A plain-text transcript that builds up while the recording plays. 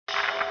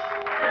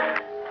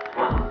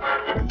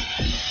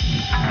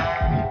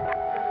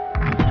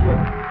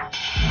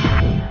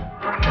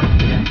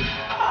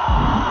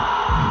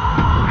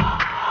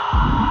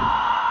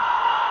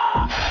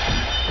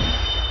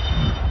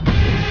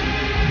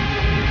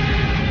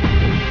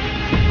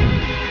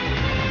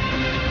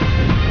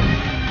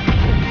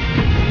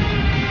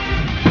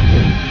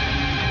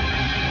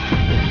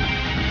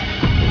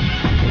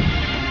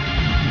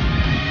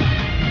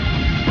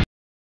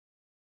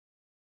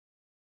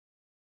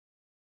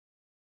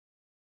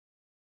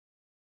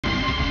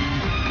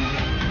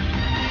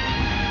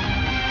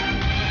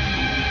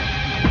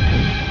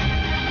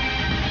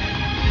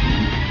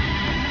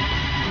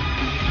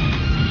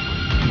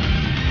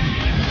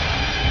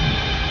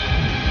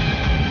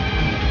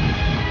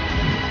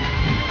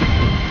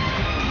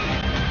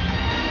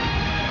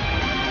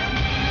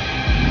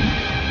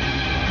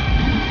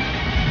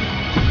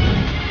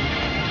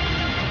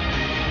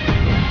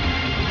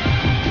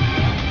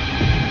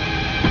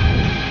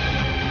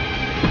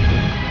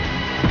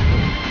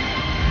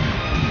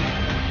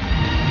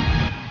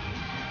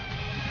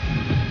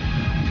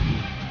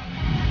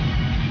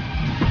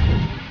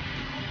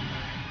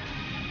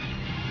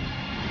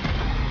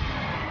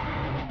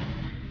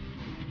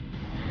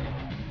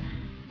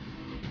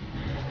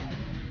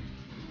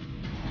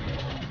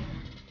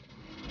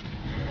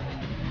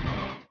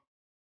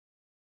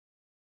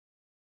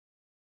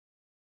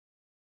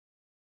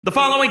The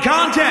following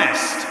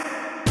contest.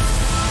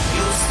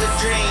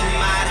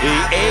 The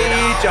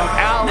age of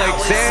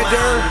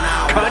Alexander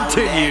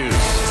continues.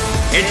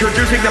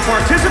 Introducing the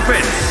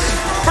participants.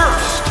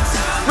 First,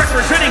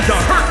 representing the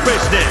Hurt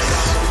Business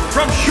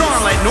from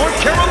Charlotte, North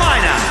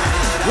Carolina,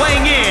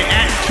 weighing in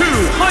at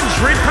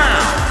 200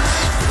 pounds,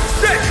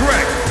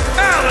 Cedric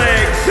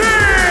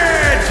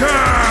Alexander.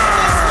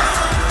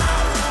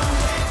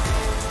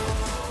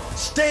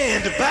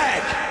 Stand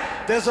back.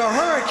 There's a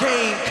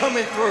hurricane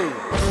coming through.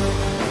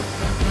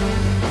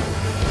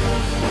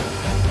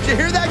 Did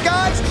you hear that,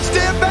 guys?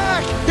 Stand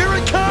back! Here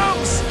it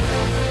comes!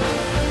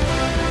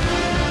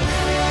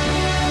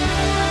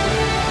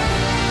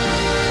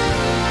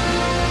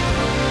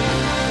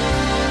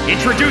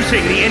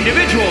 Introducing the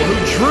individual who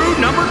drew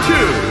number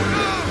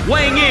 2,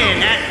 weighing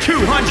in at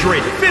 215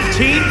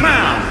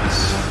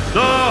 pounds,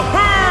 the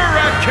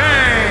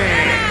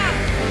Hurricane!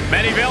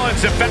 Many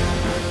villains have been...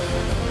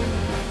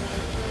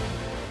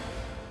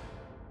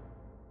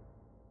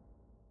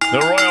 The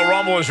Royal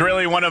Rumble is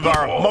really one of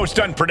our most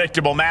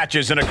unpredictable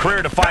matches and a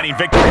career-defining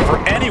victory for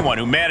anyone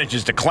who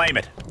manages to claim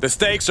it. The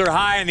stakes are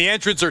high and the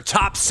entrants are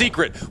top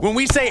secret. When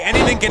we say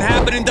anything can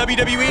happen in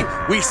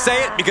WWE, we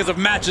say it because of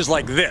matches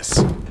like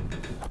this.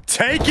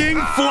 Taking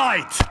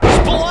flight!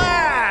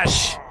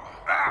 Splash!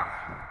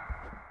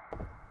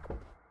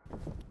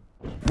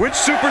 Which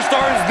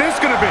superstar is this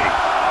gonna be?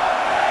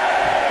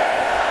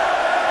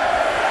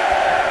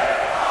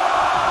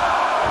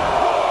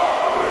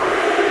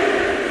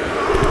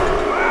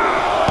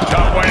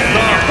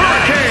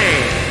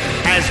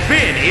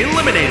 Been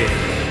eliminated.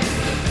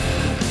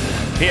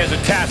 He has a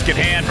task at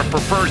hand but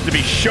prefers to be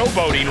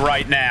showboating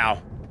right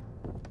now.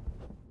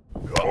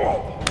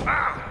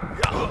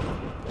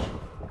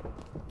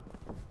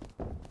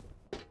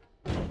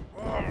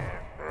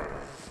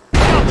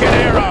 Falcon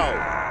Arrow.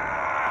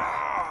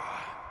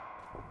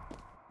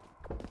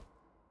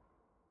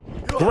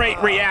 Great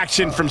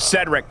reaction from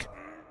Cedric.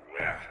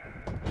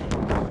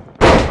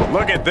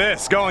 Look at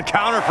this, going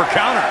counter for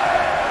counter.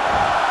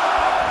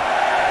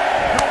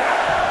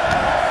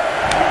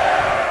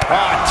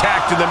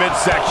 Attacked in the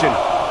midsection.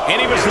 And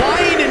he was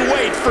lying in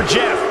wait for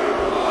Jeff.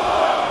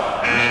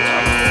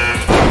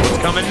 What's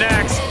coming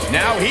next?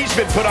 Now he's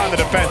been put on the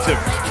defensive.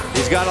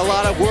 He's got a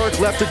lot of work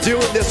left to do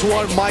in this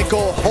one,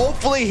 Michael.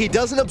 Hopefully he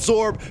doesn't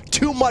absorb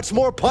too much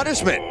more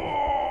punishment.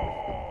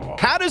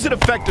 How does it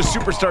affect a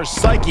superstar's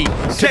psyche?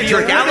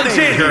 Cedric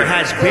Alexander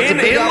has been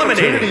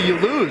eliminated. You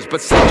lose,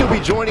 but since you'll be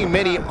joining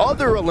many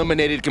other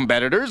eliminated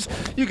competitors,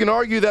 you can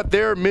argue that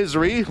their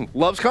misery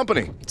loves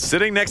company.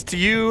 Sitting next to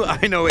you,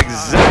 I know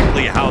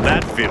exactly how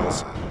that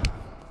feels.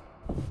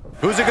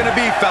 Who's it gonna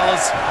be,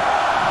 fellas?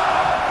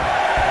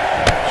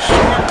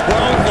 Short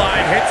 12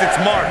 line hits its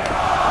mark.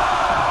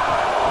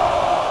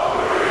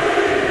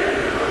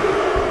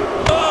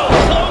 Oh,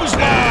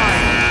 clothesline!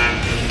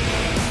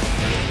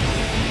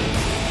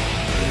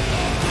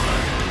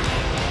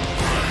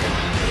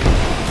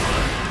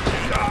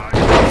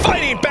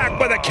 Fighting back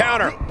with a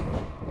counter.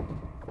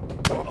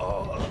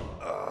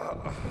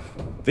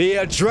 The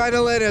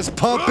adrenaline is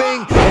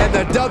pumping, and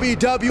the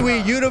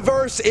WWE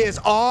Universe is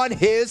on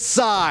his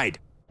side.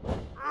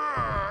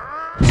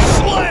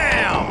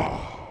 Slam!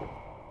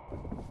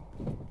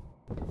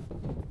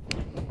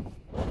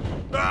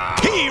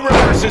 He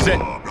reverses it.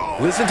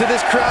 Listen to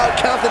this crowd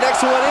count the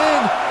next one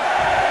in.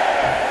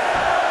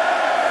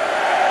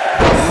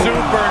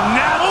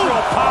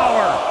 Supernatural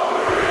power.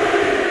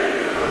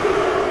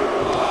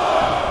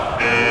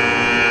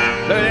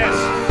 Look at this.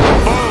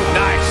 Boom,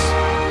 nice.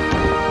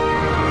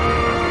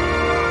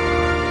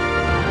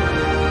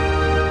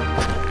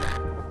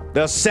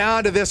 The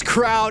sound of this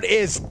crowd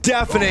is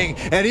deafening,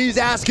 and he's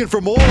asking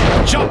for more.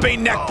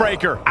 Jumping neck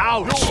breaker.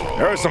 Ouch.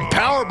 There's some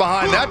power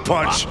behind that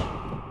punch.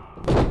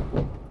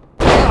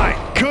 My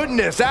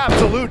goodness,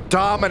 absolute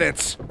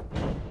dominance.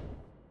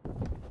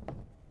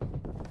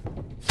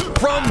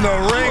 From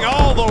the ring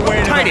all the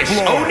way to Titus the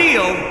floor.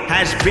 O'Neil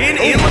has been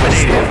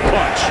eliminated.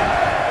 Punch.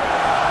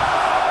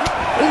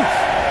 Oof.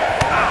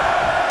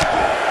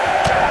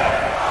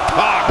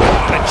 Ah,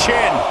 on the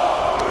chin.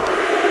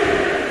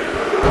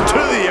 To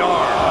the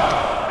arm.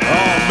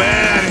 Oh,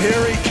 man,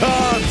 here he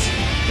comes.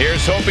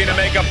 Here's hoping to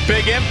make a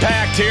big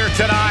impact here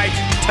tonight.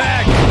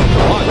 Tag.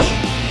 Punch.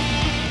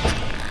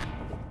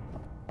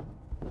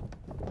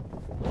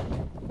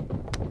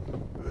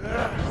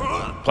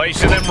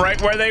 Placing them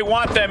right where they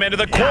want them, into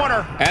the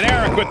corner. And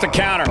Eric with the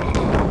counter.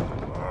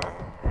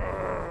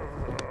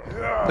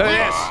 Look at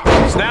this.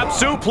 Snap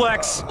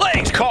suplex.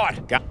 Legs caught.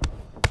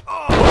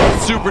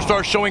 Both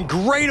superstars showing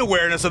great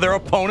awareness of their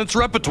opponent's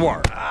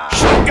repertoire.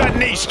 Shotgun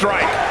knee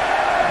strike.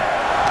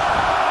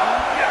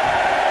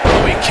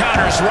 Oh, he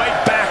counters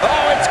right back.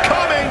 Oh, it's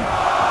coming.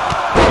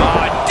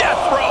 Oh,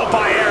 death row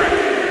by Eric.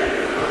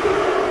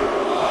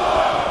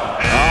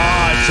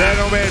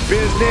 Gentlemen,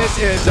 business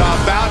is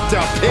about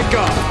to pick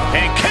up.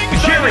 And King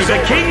Jerry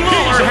the King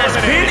Lawler has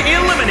been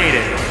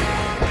eliminated.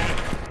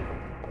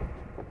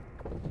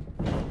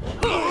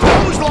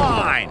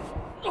 Clothesline.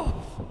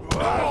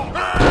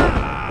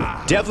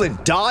 Devlin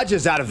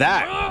dodges out of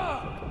that.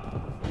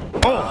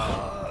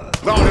 Oh,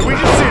 did we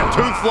just see a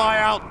tooth fly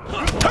out?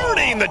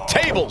 Turning the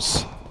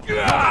tables.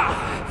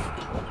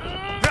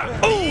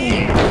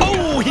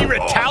 Oh, he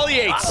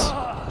retaliates.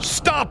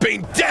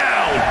 Stomping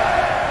down.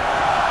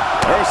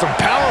 There's some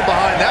power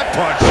behind that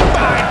punch.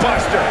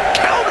 Spinebuster.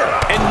 Counter.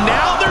 And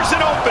now there's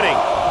an opening.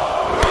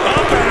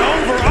 Up and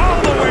over all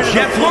the way to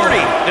Jeff the floor.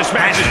 Hardy This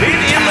match has is been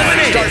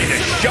eliminated. starting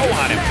to show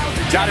on him.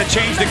 Gotta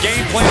change the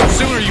game plan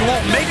sooner. You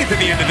won't make it to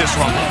the end of this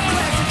rumble.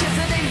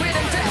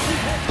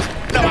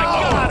 No, my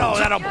God. Oh,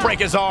 that'll break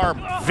his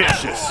arm.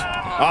 Vicious.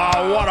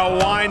 Oh, what a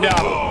windup.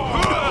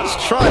 He's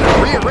trying to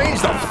rearrange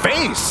the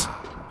face.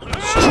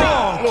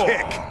 Strong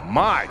kick.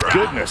 My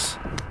goodness.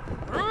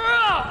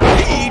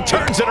 He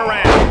turns it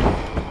around.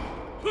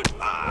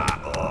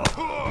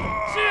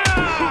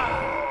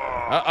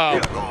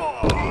 Uh-oh.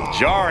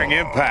 Jarring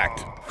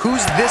impact.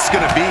 Who's this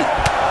gonna be?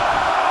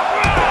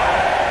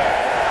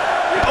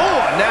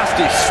 Oh, a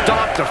nasty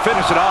stop to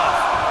finish it off.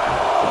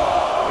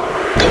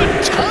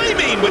 Good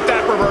timing with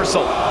that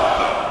reversal.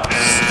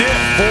 Stiff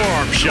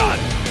forearm shot.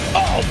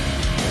 Oh,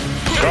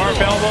 Sharp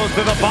elbows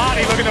to the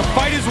body, looking to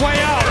fight his way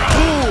out.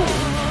 Ooh.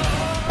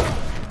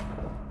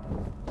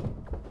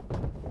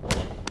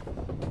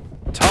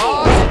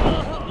 Toss.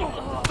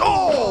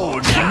 Oh,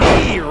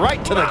 knee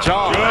right to the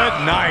jaw.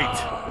 Good night.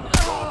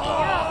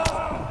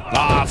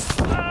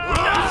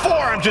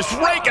 forearm just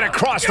raking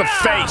across the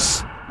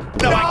face.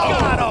 No, my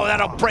God. Oh,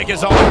 that'll break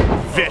his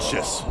arm.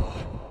 Vicious.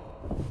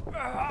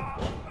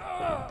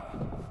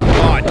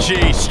 Oh,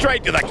 gee,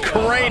 straight to the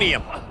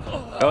cranium.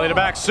 Belly to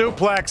back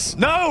suplex.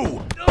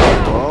 No!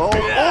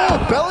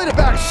 Oh, belly to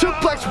back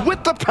suplex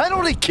with the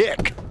penalty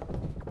kick.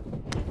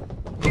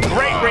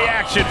 Great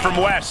reaction from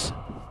Wes.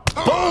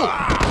 Boom!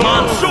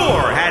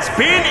 Mansoor has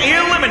been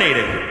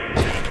eliminated.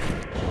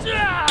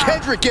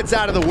 Kendrick gets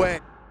out of the way.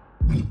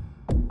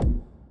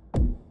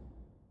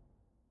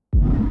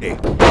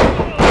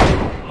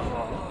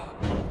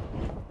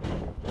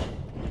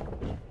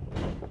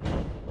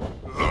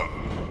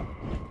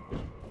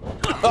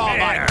 Oh,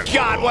 my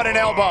God, what an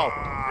elbow.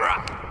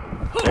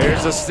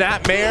 There's a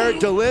snapmare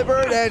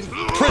delivered and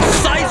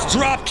Precise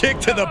drop kick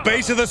to the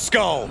base of the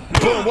skull.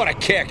 Boom, what a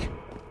kick.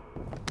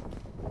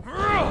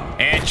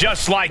 And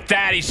just like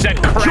that, he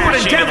sent crashing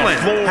Jordan to Devlin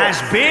the floor.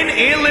 has been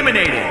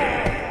eliminated.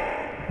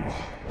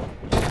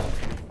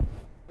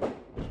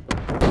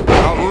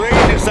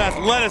 Outrageous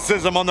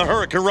athleticism on the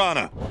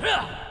Hurricanrana.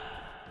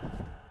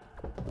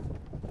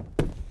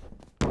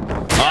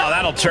 Oh,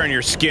 that'll turn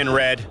your skin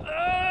red.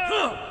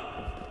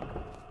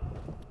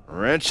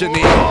 Wrench in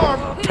the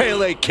arm.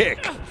 Pele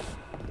kick.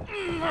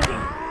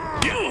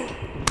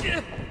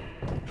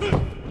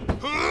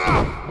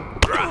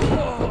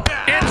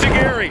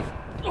 Enziguri.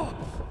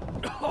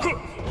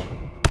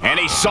 And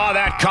he saw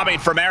that coming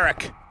from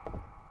Eric.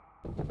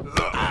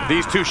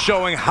 These two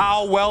showing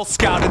how well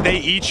scouted they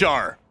each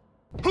are.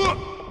 A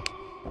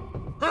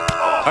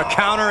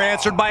counter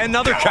answered by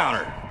another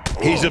counter.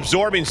 He's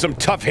absorbing some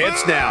tough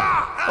hits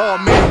now. oh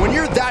man, when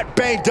you're that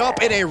banged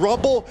up in a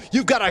rumble,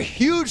 you've got a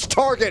huge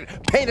target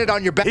painted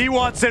on your back. He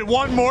wants it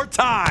one more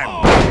time.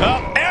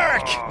 Oh,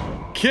 Eric.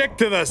 Kick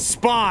to the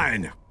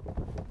spine.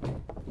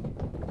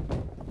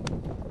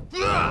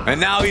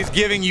 And now he's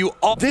giving you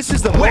all. This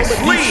is the moment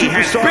these Lee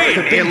has superstars been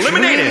have been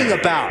eliminated. dreaming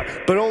about,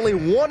 but only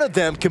one of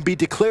them can be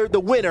declared the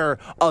winner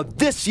of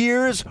this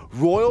year's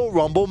Royal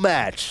Rumble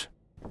match.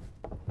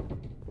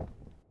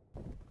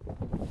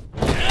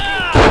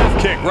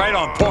 Kick right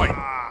on point.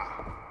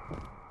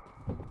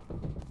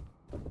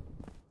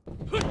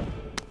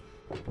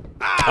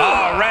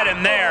 Oh, read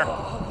him there.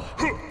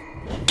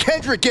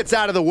 Kendrick gets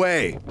out of the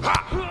way.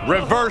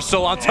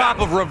 Reversal on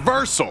top of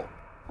reversal.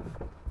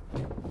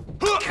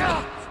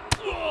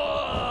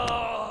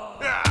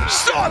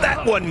 Saw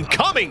that one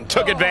coming,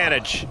 took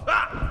advantage.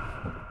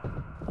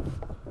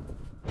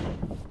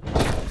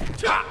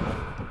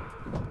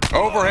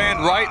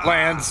 Overhand right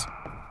lands.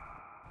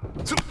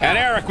 And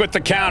Eric with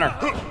the counter.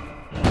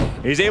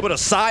 He's able to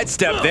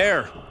sidestep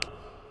there.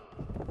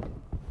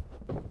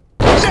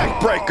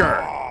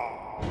 Neckbreaker.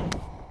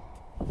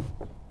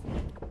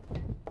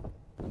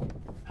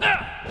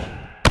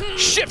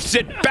 Shifts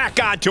it back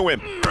onto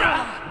him.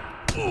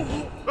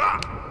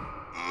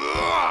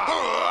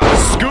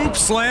 Scoop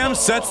slam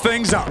sets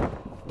things up.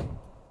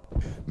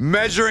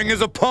 Measuring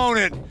his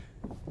opponent.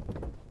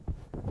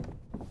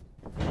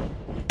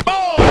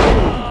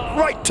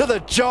 Right to the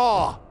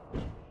jaw.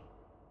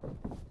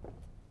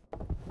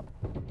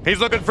 He's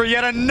looking for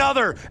yet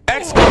another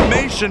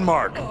exclamation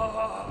mark.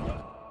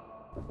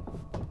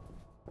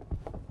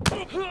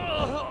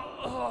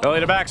 Belly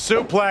to back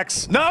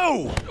suplex.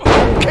 No!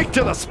 Kick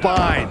to the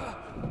spine.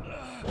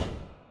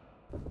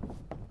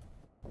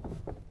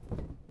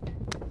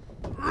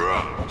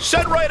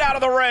 Sent right out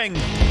of the ring.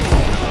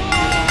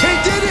 He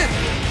did it!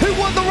 He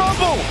won the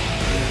Rumble!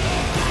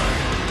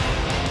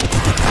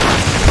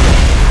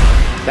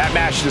 That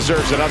match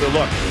deserves another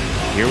look.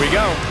 Here we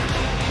go.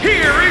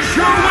 Here is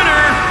your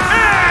winner,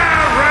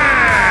 Eric!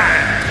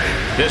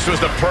 This was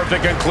the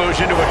perfect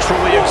conclusion to a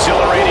truly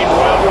exhilarating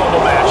Royal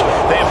Rumble match.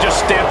 They have just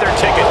stamped their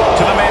ticket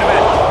to the main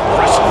event,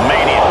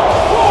 WrestleMania.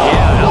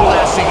 Yeah,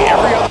 outlasting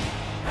every other.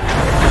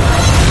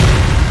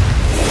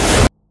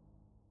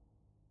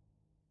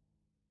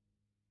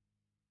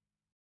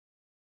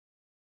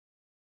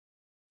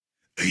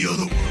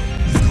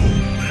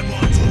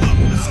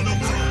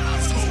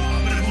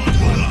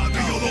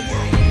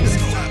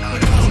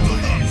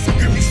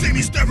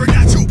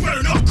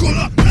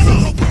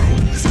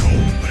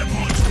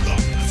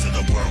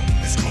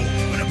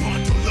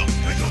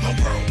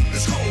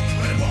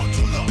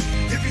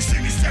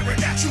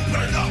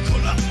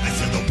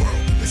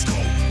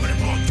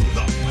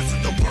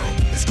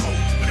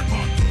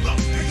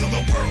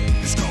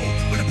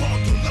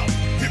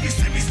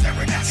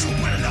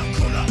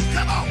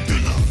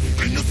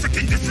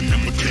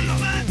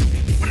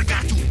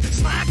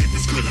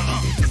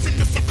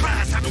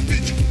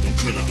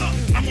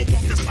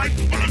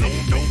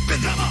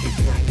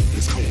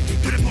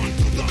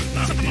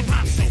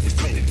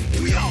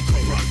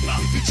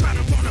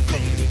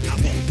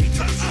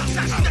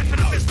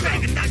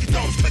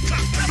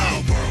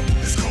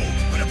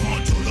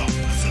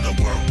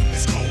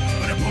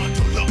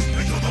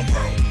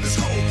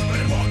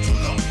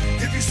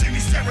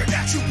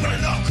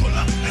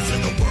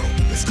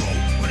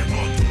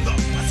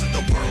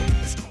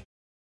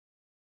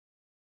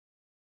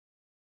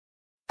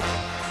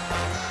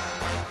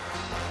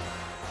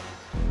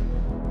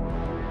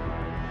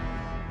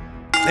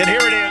 And here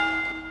it is.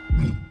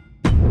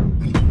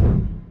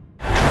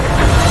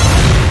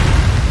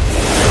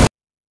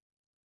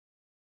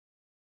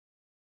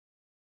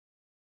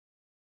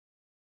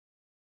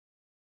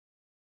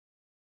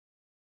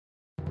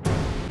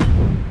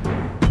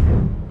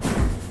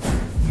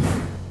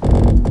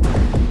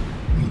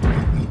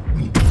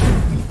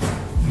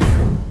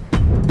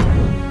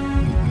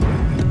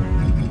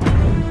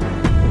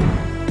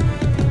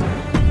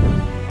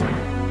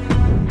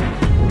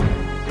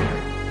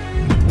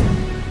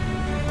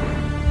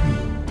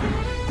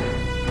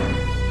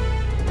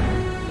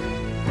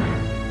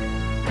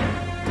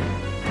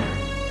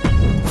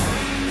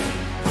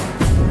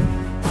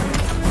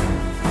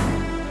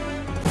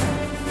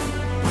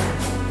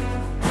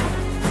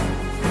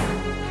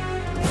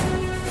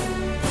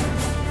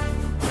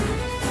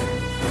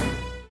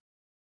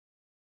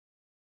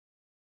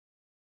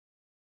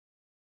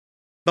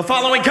 The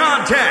following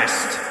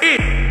contest is...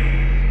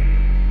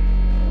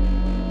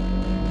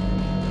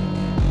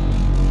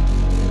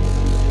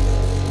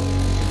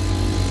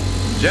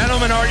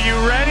 Gentlemen, are you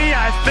ready?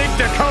 I think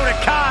Dakota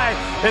Kai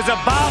is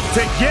about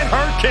to get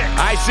her kick.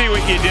 I see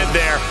what you did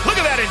there.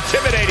 Look at that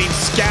intimidating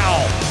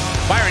scowl.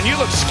 Byron, you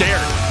look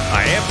scared.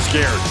 I am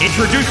scared.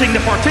 Introducing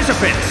the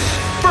participants.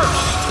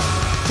 First,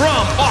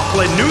 from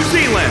Auckland, New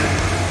Zealand,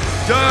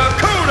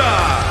 Dakota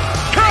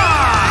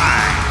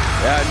Kai!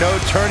 Yeah, no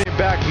turning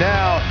back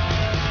now.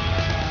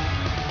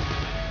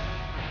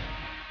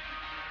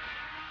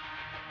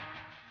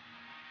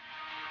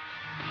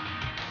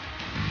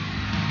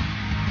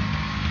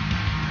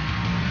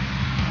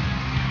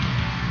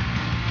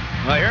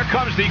 Well, here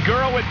comes the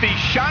girl with the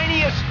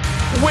shiniest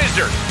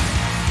wizard.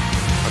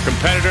 A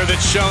competitor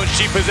that's shown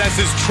she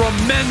possesses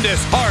tremendous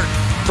heart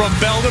from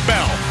bell to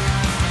bell.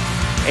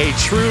 A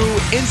true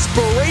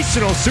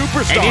inspirational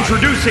superstar. And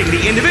introducing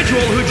the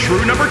individual who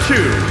drew number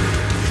 2,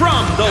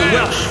 from the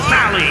Welsh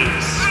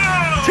Valleys,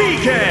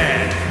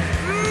 Tegan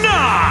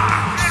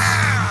Knox.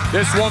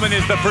 This woman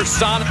is the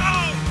persona.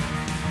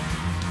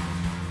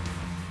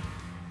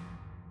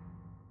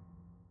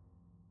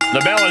 The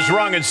bell is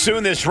rung, and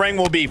soon this ring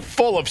will be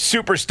full of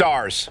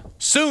superstars.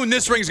 Soon,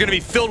 this ring's going to be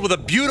filled with a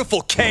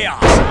beautiful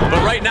chaos.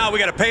 But right now, we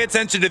got to pay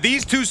attention to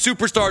these two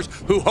superstars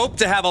who hope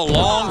to have a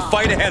long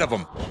fight ahead of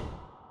them.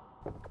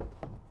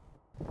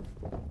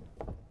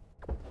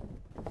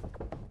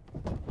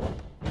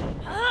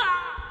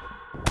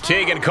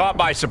 Tegan caught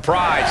by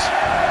surprise.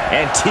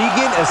 And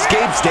Tegan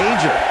escapes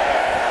danger.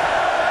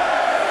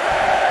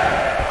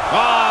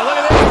 Oh, look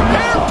at this.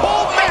 Hair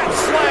pull mat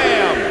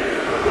slam.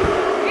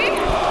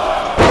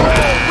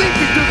 Oh,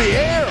 leaping through the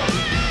air.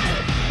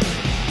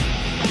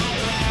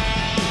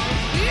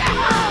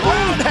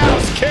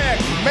 Roundhouse kick.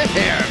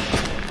 Man.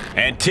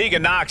 And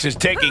Tegan Knox is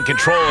taking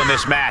control in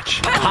this match.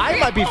 I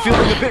might be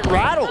feeling a bit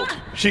rattled.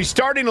 She's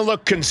starting to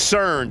look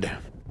concerned.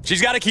 She's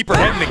got to keep her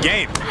head in the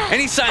game.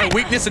 Any sign of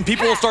weakness and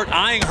people will start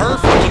eyeing her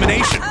for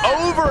elimination.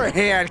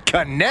 Overhand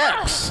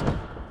connects.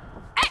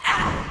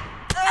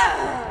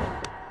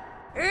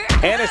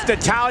 And it's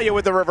Natalya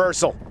with the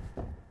reversal.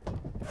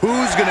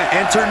 Who's going to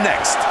enter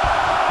next?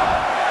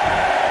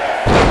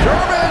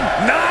 German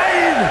 9.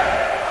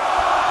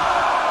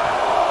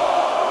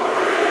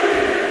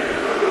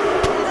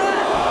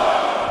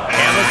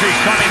 And look who's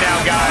coming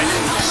now, guys.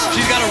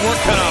 She's got her work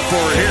cut out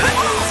for her here.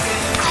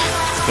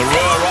 The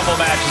Royal Rumble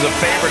match is a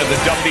favorite of the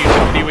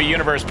WWE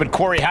Universe, but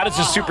Corey, how does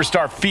the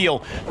superstar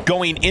feel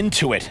going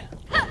into it?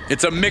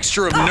 It's a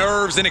mixture of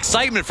nerves and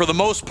excitement for the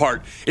most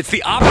part. It's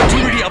the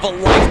opportunity of a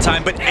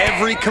lifetime, but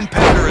every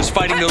competitor is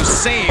fighting those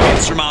same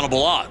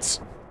insurmountable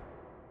odds.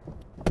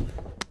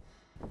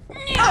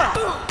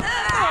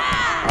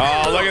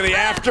 Oh, look at the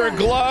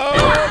afterglow.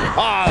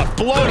 Ah,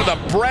 blow to the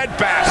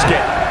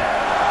breadbasket.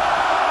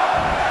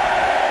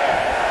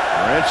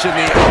 Wrench in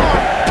the arm.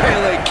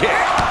 Pele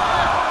kick.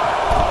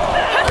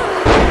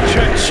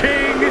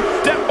 Cha-ching!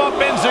 Step up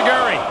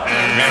Enziguri.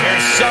 Now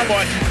here's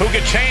someone who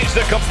could change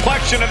the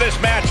complexion of this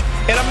match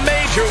in a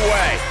major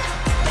way.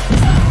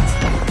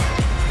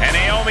 And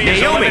Naomi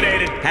is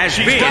eliminated. Has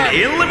She's been done.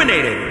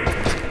 eliminated.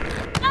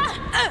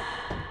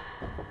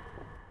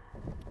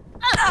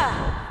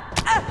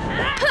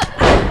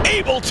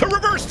 Able to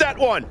reverse that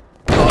one.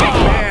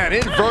 Oh, man,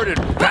 inverted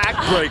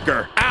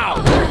backbreaker.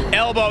 Ow!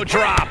 Elbow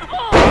drop.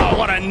 Oh,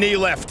 what a knee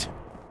lift.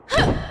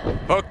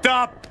 Hooked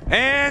up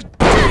and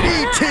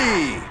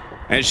DDT.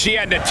 And she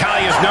had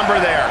Natalya's number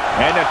there.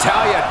 And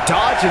Natalya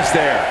dodges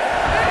there.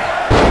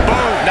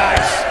 Boom,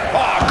 nice.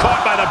 Oh,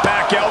 caught by the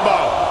back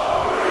elbow.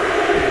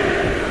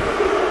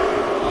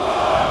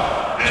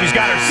 She's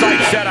got her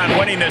sights set on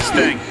winning this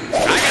thing.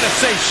 I gotta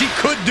say, she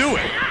could do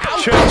it.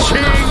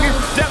 Cha-ching!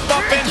 Step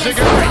up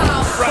Enziguri.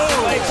 Front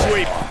leg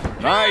sweep.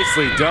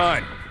 Nicely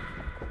done.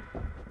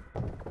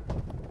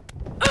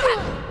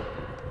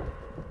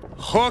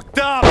 Hooked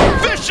up.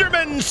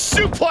 Fisherman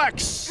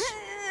suplex.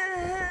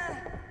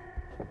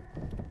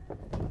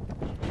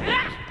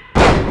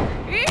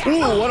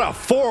 Ooh, what a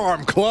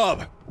forearm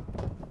club.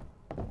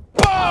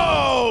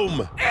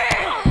 Boom!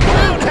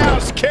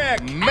 Roundhouse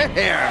kick.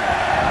 Man.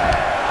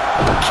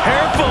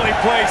 Carefully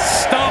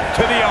placed stomp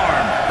to the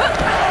arm.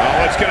 Well,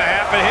 what's going to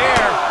happen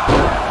here?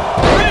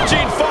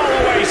 Reaching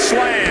fall-away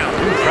slam.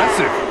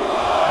 Impressive.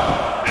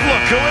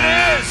 Look who it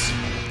is.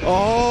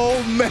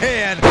 Oh,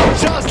 man.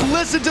 Just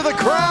listen to the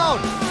crowd.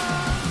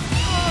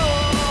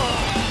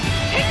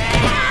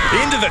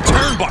 Into the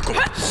turnbuckle.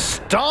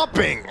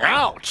 Stomping.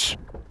 Ouch.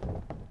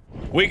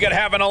 We could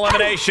have an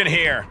elimination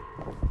here.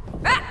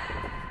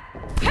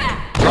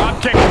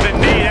 Drop kick with the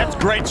knee. That's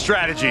great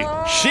strategy.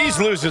 She's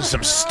losing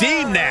some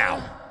steam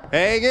now.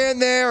 Hang in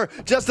there.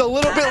 Just a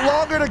little bit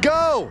longer to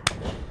go.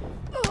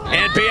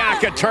 And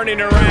Bianca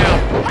turning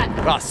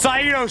around.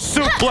 Saito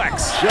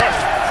suplex.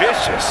 Just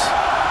vicious.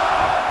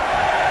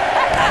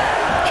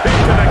 Kick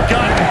to the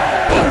gut.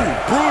 Ooh,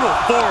 brutal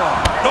forearm.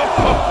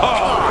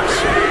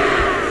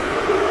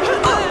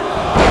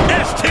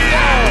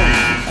 STO.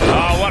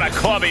 Oh, what a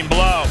clubbing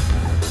blow.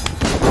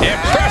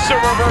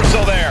 Impressive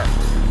reversal there.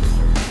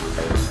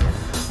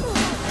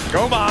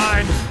 Go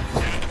behind.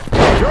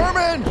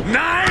 German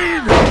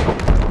 9.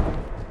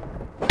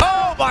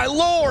 Oh, my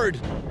Lord.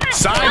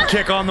 Side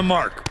kick on the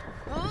mark.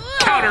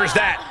 Counters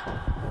that.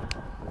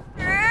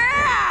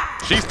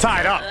 She's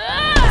tied up.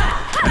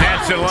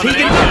 That's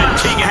eliminated.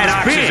 Tegan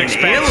has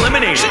been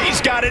eliminated.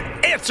 She's got an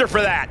answer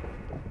for that.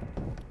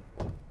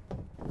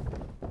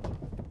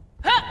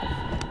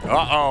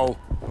 Uh-oh.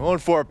 going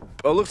for,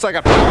 looks like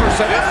a power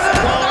set.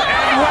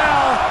 And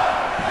well,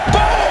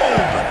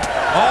 boom!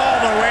 All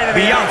the way to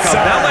the Bianca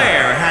outside.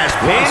 Belair has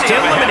been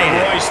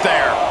eliminated. Royce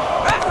there.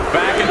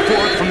 Back and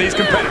forth from these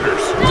competitors.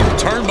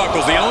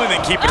 Turnbuckle's the only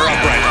thing keeping her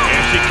upright.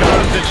 Here she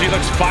comes, and she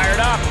looks fired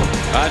up.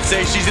 I'd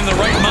say she's in the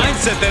right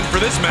mindset then for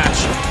this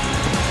match.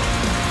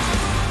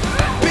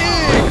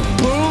 Big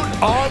boot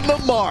on the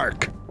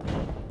mark.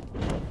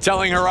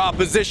 Telling her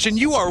opposition,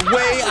 you are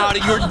way out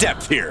of your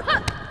depth here.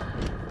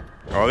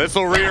 Oh, this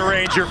will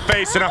rearrange your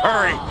face in a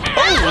hurry.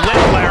 Oh,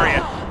 leg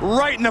lariat.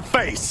 Right in the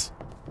face.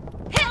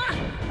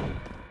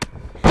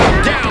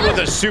 Down with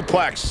a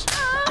suplex.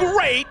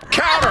 Great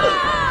counter.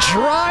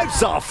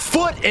 Drives a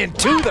foot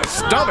into the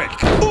stomach.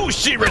 Ooh,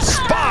 she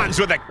responds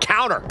with a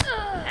counter.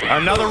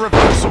 Another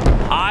reversal.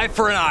 Eye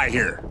for an eye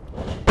here.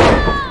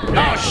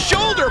 Oh,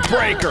 shoulder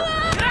breaker.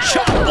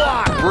 Chop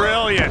block.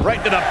 Brilliant.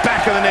 Right to the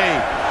back of the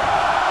knee.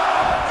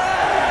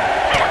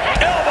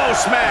 Elbow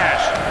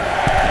smash.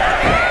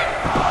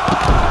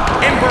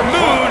 Ember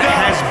Moon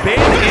has been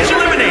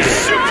eliminated.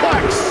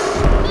 Suplex.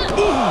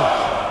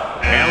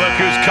 And look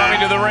who's coming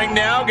to the ring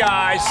now,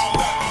 guys.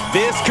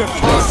 This could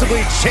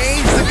possibly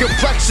change the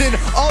complexion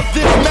of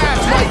this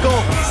match,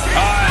 Michael.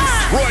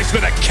 Royce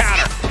with a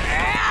counter.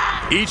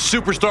 Each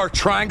superstar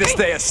trying to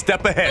stay a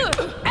step ahead.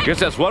 Guess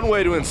that's one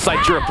way to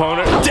incite your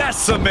opponent.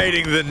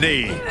 Decimating the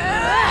knee.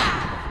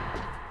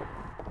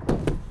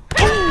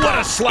 Ooh, what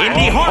a slap.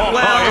 Indy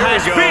Hartwell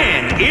has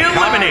been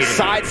eliminated.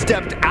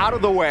 Sidestepped out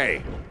of the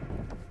way.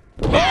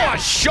 Oh, a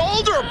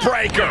shoulder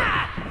breaker.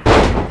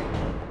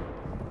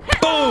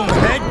 Boom,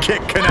 head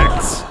kick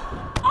connects.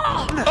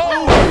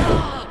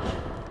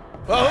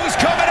 Oh, who's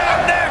coming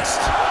out next?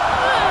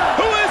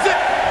 Who is it?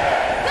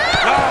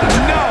 Oh,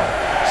 no.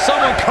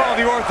 Someone call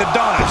the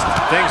orthodontist.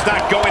 Things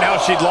not going how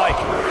she'd like.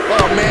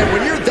 Oh, man,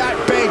 when you're that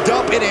banged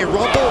up in a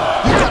rumble,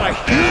 you got a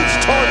huge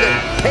target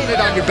painted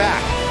on your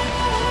back.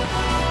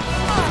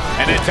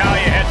 And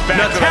Natalya heads back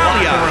to the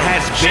Natalya locker room.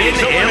 has been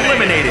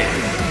eliminated.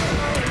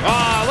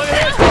 Ah, look at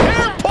this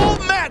hair pull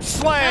mat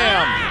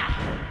slam.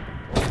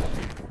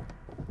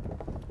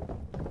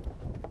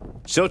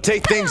 She'll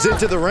take things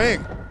into the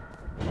ring.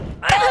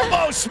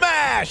 Elbow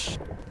smash.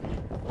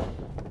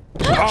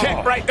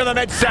 Kick right to the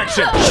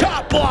midsection.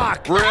 Chop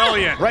block.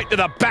 Brilliant. Right to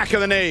the back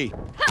of the knee.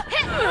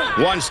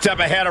 One step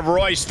ahead of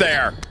Royce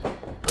there.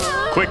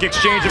 Quick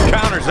exchange of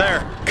counters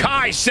there.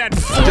 Kai sent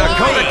flying.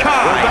 Dakota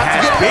Kai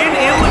has been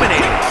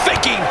eliminated.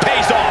 Thinking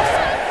pays off.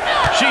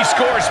 She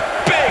scores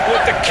big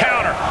with the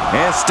counter.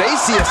 And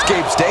Stacy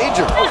escapes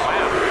danger.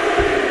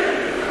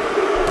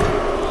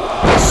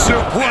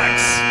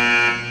 Suplex.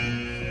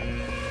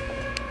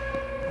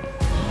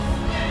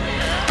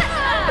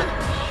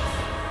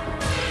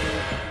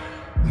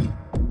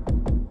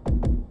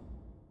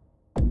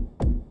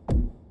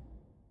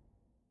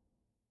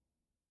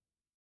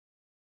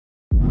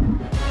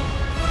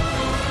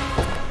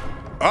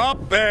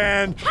 Up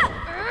and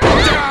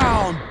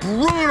down.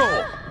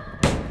 Brutal.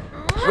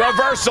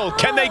 Reversal.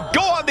 Can they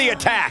go on the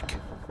attack?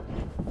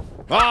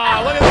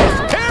 Ah, look at this.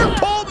 Hair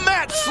pull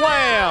mat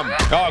slam.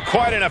 Oh,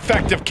 quite an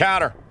effective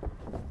counter.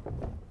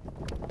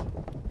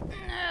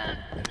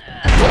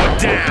 Put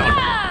down.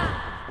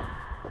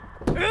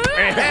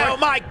 Oh,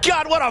 my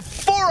God, what a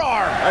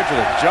forearm. Right to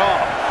the jaw.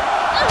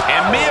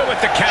 And Mia with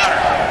the counter.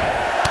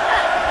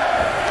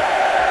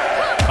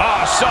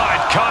 Oh, saw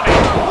it coming.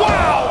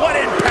 Wow, what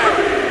impact.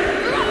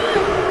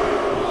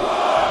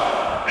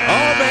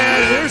 Oh,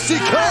 man, here she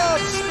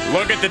comes.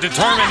 Look at the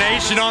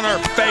determination on her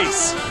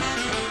face.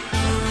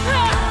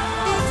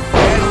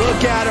 And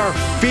look at her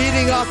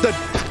feeding off the...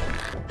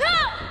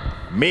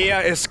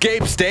 Mia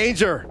escapes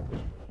danger.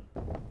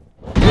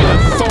 With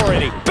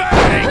authority.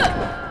 Bang!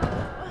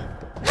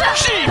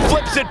 She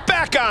flips it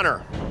back on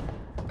her.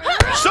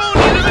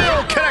 Sonya in the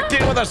middle,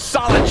 connecting with a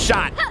solid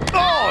shot.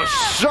 Oh,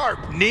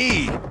 sharp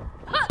knee.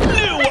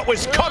 Knew what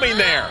was coming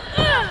there.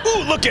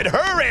 Ooh, look at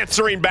her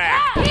answering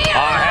back.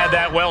 I had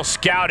that well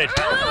scouted.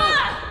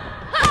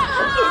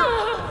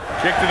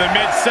 Kick to the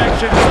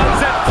midsection.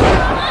 Sunset.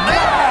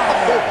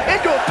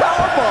 Into a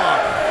powerbomb.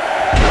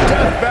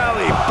 Death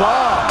Valley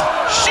bomb.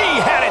 She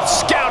had it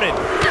scouted.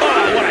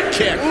 Oh, what a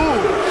kick.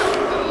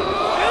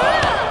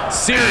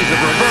 Series of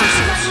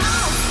reversals.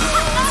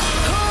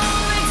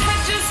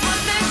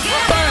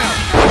 Bam.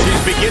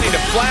 She's beginning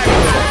to flag a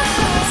little.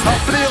 Up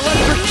for the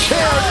electric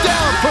chair,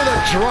 down for the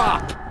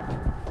drop.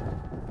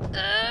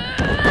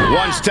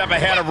 One step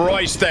ahead of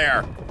Royce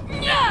there.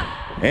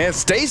 And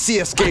Stacy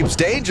escapes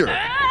danger.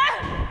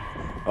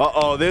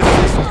 Uh-oh, this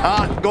is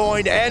not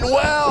going to end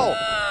well.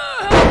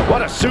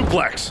 What a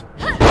suplex.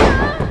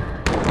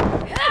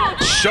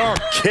 Sharp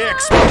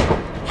kicks.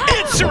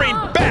 Answering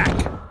back.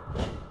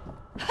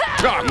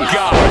 Oh,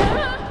 God.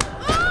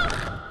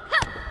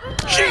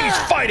 She's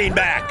fighting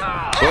back.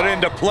 Put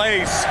into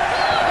place.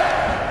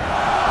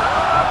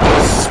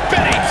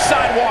 Spinning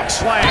sidewalk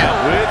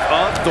slam. With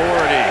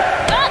authority.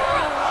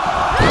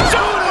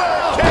 Super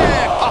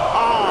kick.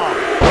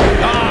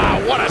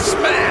 Ah, what a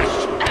smash.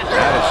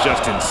 That is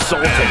just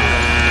insulting.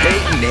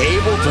 Peyton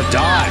able to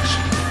dodge.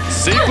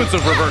 Sequence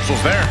of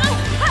reversals there.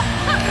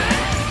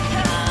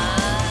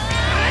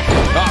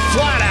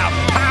 Flat out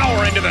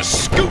power into the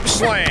scoop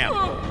slam.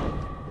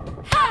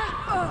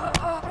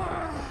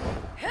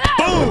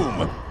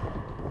 Boom.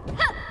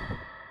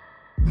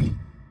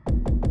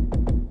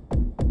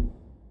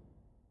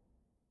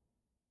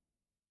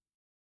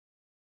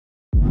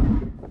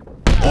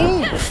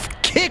 Oof,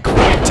 kick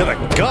right to the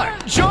gut.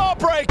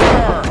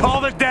 Jawbreaker.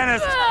 Call the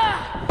dentist.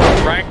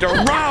 Cranked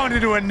around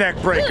into a neck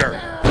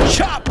breaker.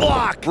 Chop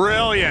block.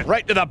 Brilliant.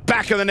 Right to the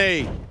back of the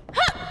knee.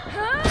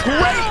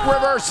 Great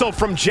reversal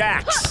from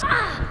Jax.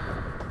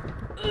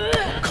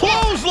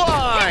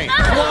 Clothesline!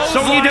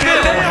 Sonya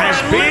Deville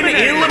has been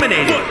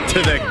eliminated. Foot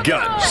to the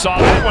gut. Saw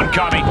that one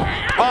coming.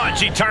 Oh, and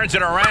she turns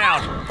it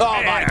around.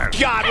 Oh, my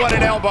God, what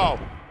an elbow.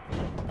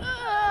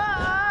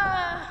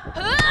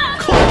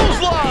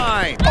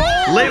 Clothesline!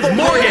 Oh, Liv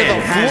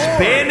Morgan has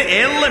been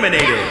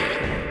eliminated.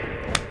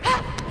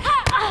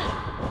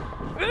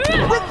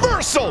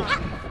 Reversal!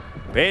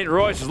 Peyton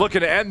Royce is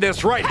looking to end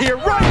this right here,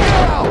 right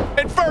now!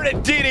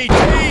 Inverted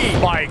DDT!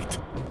 Spiked.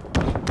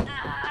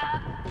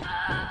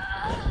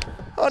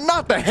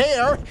 Not the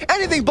hair.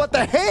 Anything but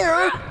the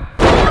hair.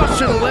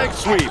 Russian leg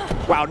sweep.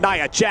 Wow,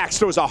 Nia Jax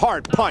throws a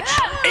hard punch.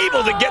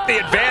 Able to get the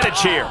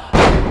advantage here.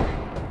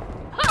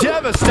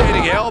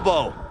 Devastating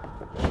elbow.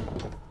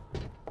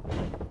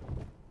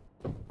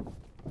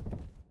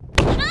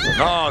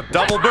 Oh,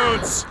 double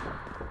boots.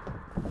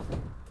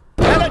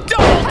 And a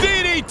double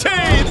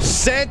DDT!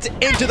 Sent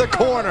into the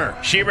corner.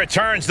 She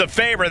returns the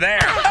favor there.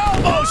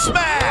 Elbow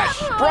smash!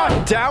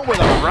 Brought down with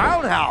a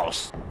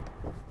roundhouse.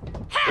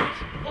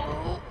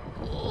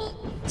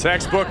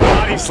 Textbook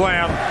body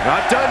slam.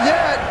 Not done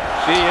yet.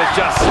 She is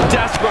just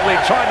desperately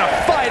trying to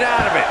fight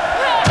out of it.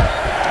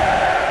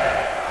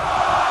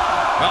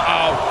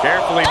 Uh-oh.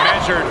 Carefully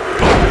measured.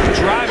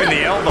 Driving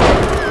the elbow.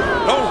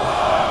 Oh.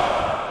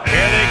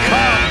 Here they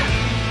come.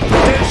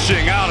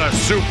 Dishing out a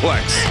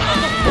suplex.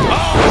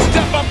 Oh,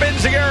 step up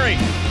enziguri.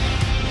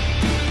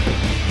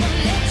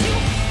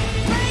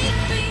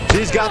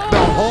 She's got the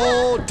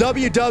whole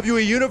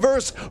WWE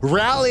Universe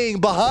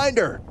rallying behind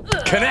her.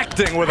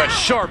 Connecting with a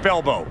sharp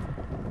elbow.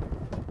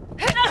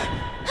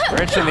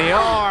 Wrenching the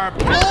arm.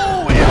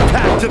 Oh,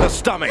 impact to the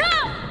stomach.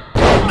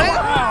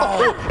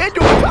 Oh,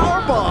 into a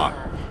powerbomb.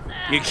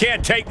 You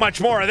can't take much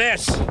more of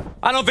this.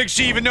 I don't think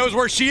she even knows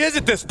where she is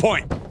at this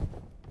point.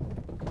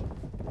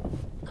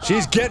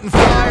 She's getting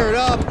fired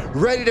up,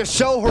 ready to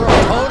show her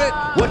opponent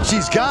what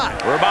she's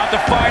got. We're about to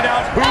find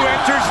out who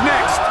enters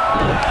next.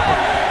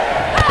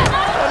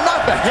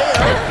 Not the hair.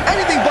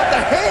 Anything but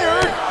the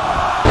hair.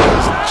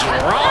 Just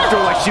dropped her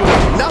like she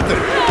was nothing.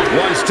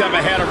 One step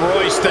ahead of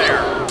Royce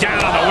there. Down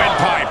on the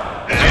windpipe.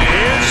 And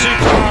here she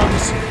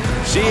comes.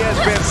 She has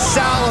been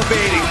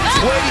salivating,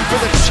 waiting for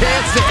the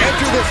chance to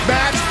enter this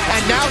match,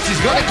 and now she's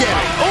gonna get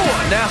it. Oh,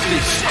 a nasty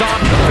stomp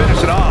to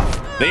finish it off.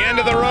 The end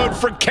of the road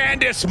for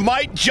Candice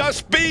might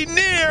just be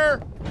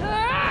near.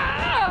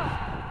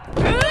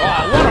 Oh,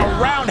 what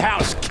a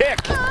roundhouse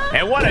kick.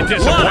 And what a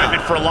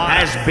disappointment for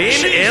Lana. Has been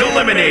She's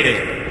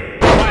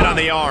eliminated. Right on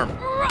the arm.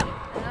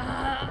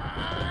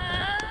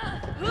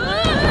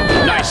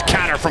 Nice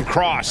counter from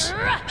Cross.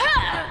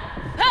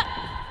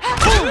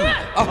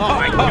 Oh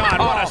my God,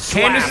 what a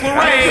slap. Candice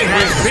LeRae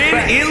has been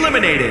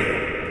eliminated.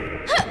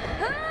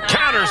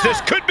 Counters,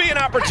 this could be an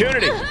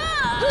opportunity.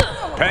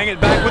 Paying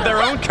it back with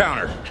their own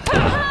counter.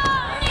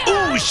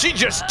 Ooh, she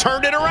just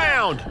turned it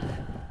around.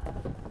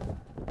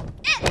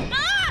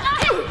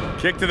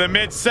 Kick to the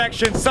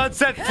midsection,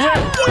 sunset flip.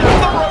 With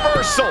the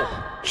reversal.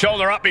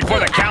 Shoulder up before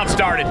the count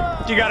started.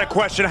 You got a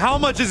question, how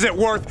much is it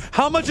worth?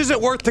 How much is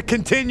it worth to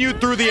continue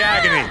through the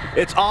agony?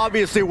 It's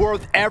obviously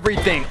worth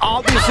everything.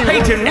 Obviously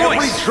Peyton worth every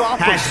Royce drop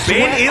of has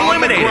been sweat on the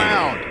eliminated.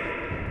 ground.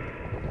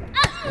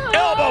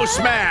 Elbow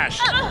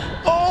smash.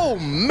 Oh,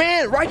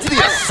 man, right to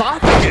the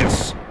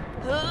esophagus.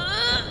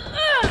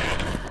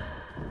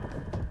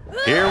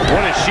 Here,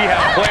 what does she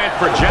have planned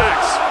for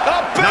Jax?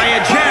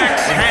 Nia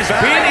Jax has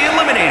been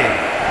eliminated.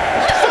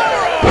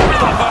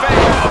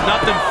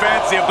 Nothing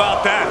fancy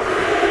about that.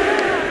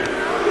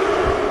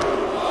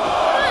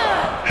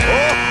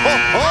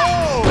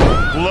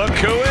 Oh, Look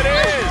who it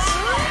is.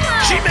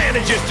 She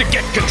manages to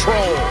get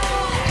control.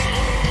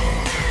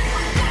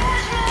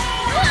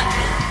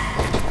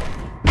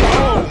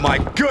 Oh my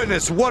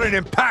goodness, what an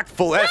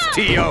impactful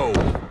STO.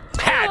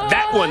 Had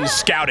that one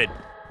scouted.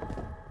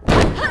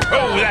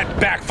 Oh, that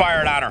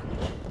backfired on her.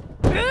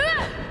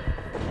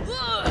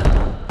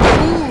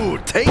 ooh,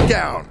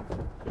 takedown.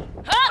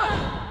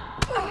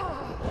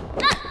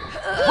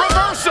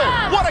 Reversal.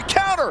 What a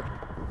counter.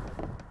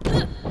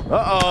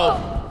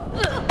 Uh-oh.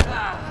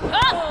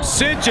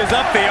 Cinches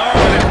up the arm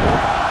with it.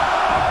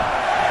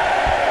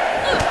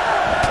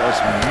 Was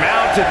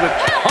mounted with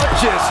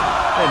punches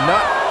and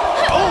not...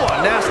 Oh,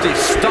 a nasty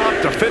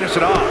stomp to finish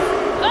it off.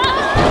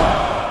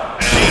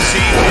 She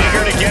seems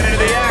eager to get into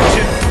the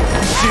action.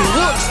 She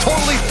looks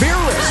totally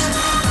fearless.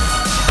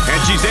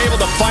 And she's able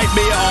to fight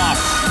Mia off.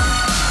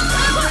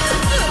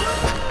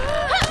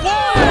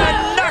 Whoa,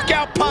 a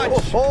knockout punch.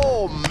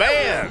 Oh,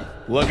 man.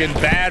 Looking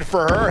bad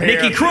for her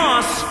here. Nikki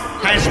Cross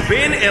has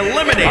been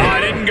eliminated. Oh,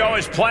 didn't go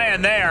as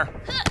planned there.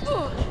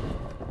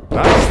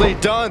 Nicely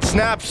done,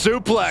 snap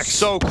suplex.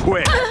 So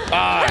quick.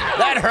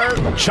 That hurt.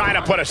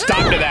 Chyna put a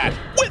stop to that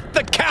with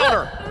the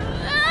counter.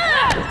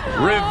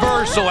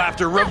 Reversal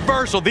after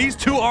reversal. These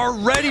two are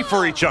ready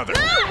for each other.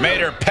 Made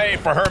her pay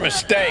for her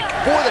mistake.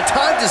 Boy, the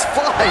time just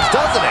flies,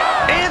 doesn't it?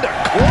 And a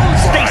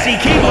clothesline. Stacy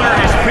Keibler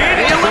has been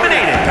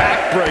eliminated.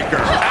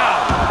 Backbreaker.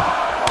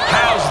 Ow.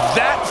 How's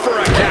that for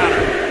a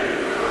counter?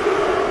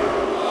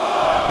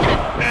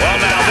 Well,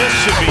 now this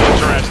should be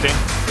interesting.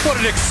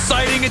 What an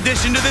exciting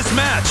addition to this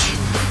match.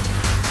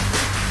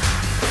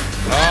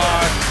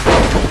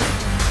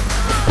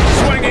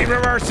 Swinging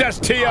reverse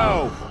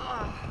STO.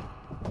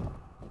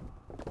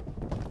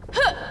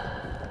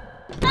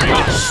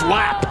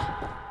 Slap.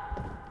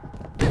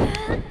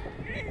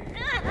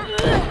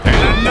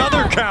 And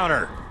another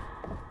counter.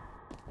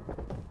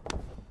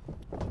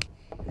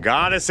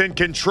 Got us in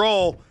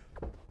control.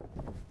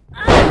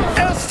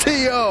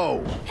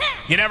 STO.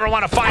 You never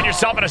want to find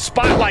yourself in a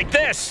spot like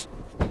this.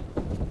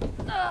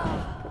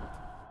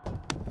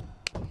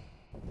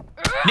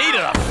 Knee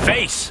to the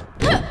face.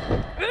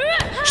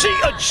 She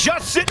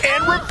adjusts it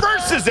and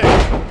reverses it.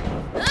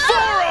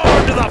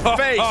 Forearm to the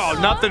face. Oh,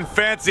 nothing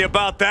fancy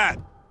about that.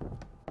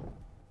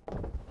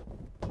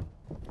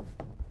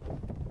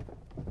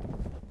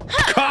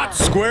 Caught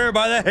square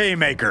by the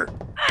haymaker.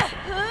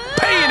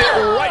 Paying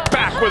it right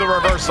back with a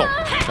reversal.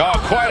 Oh,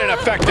 quite an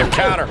effective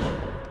counter.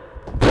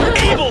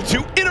 Able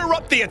to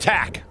interrupt the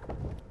attack.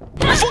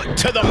 Foot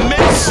to the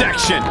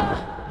midsection.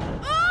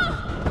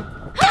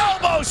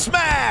 Elbow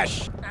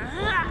smash.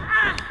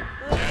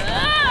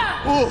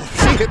 Ooh,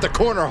 she hit the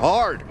corner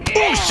hard.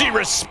 Ooh, she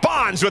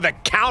responds with a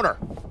counter.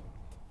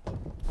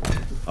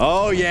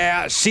 Oh,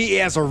 yeah, she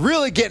is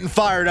really getting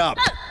fired up.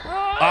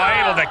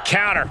 Able to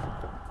counter.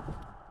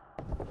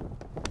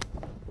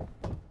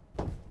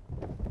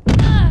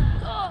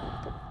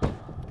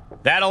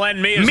 That'll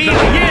end Mia's Mia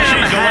night.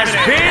 Yim She's has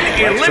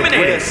been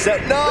eliminated.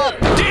 Setting up.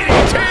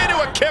 DDT to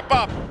a kip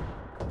up.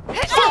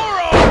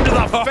 Forearm to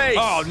the face.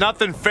 Oh,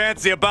 nothing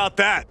fancy about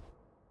that.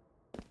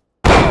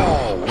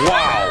 Oh,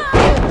 wow.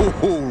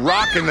 Ooh,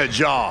 rocking the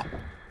jaw.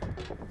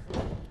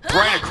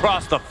 Right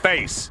across the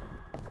face.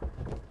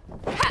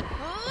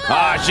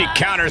 Ah, she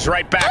counters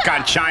right back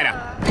on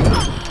China.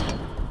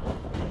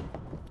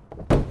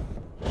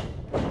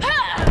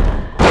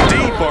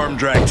 Deep arm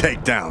drag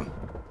takedown.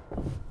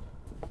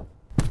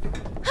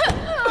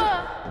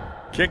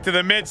 Kick to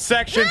the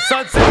midsection,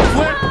 sunset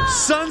flip,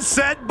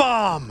 sunset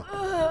bomb.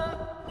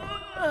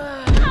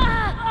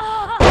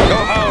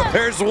 Oh,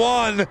 there's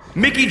one.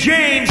 Mickey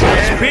James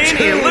has been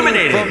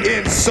eliminated. From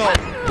insult.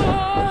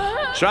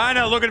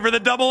 China looking for the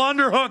double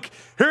underhook.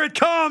 Here it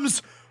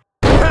comes.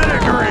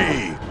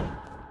 Pedigree.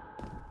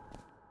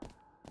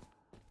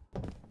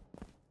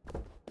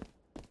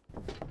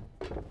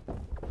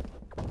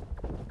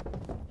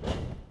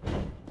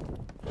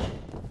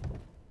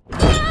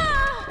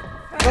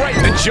 Right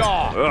in the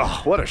jaw.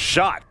 Ugh, what a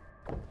shot.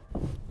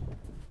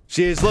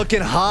 She is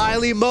looking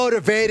highly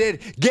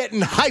motivated,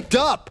 getting hyped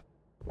up.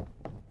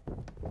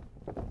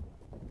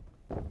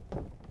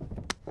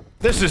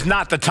 This is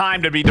not the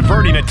time to be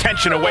diverting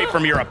attention away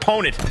from your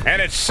opponent.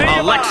 And it's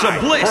Alexa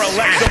Bliss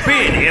has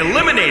been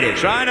eliminated.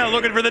 China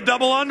looking for the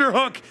double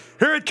underhook.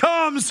 Here it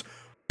comes.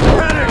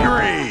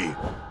 Pedigree.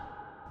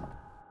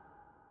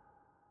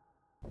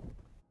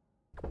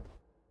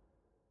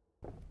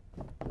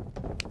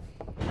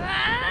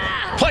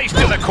 Placed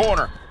in the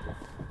corner.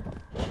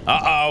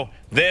 Uh-oh.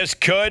 This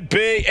could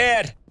be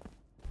it.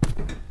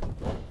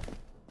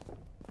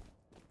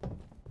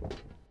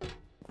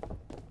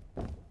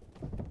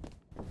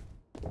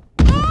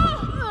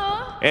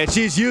 And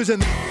she's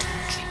using...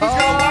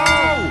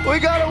 Oh, we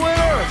got a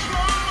winner!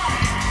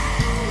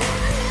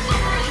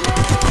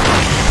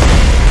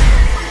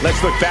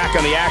 Let's look back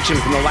on the action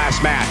from the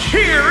last match.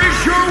 Here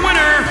is your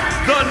winner,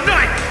 the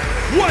ninth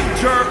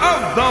Wonder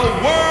of the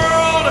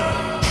World,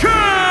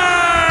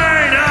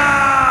 China!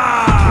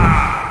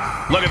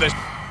 Look at this.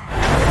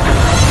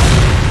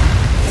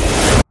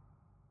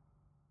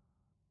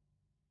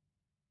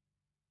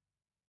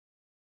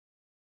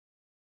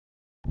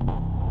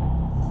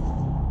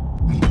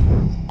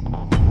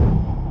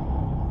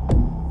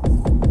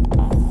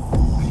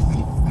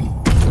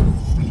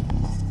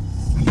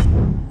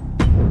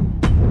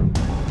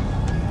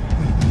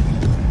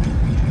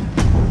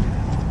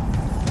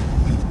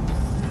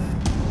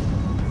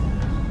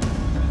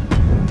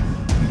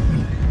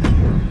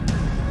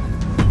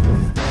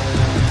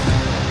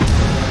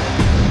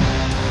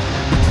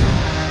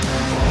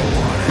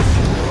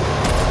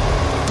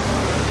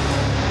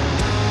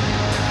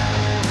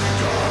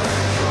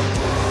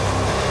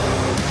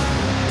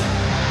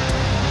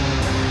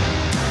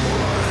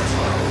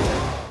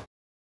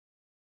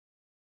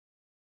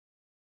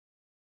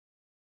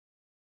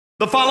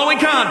 The following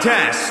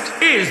contest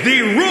is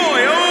the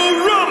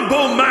Royal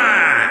Rumble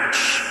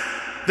match.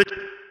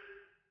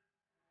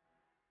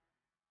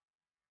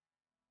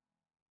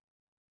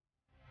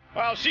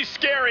 Well, she's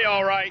scary,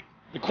 all right.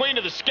 The Queen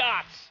of the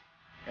Scots.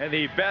 And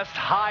the best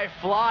high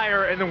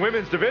flyer in the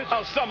women's division.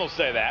 Oh, some will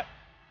say that.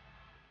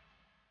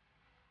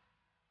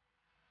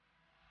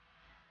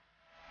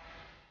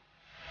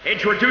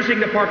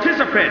 Introducing the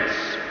participants.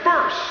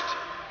 First,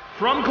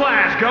 from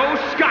Glasgow,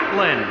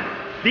 Scotland,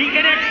 the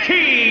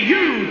NXT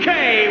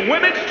UK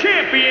Women's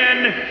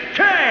Champion,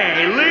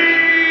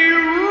 Kaylee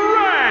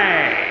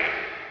Ray.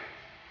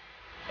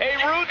 A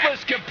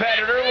ruthless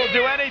competitor will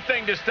do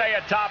anything to stay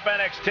atop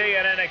NXT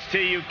and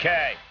NXT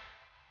UK.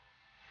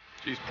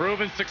 She's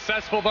proven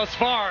successful thus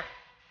far.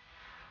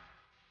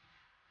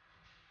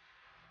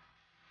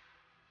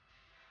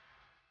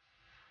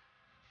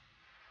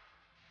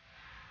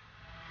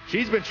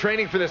 She's been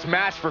training for this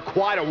match for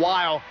quite a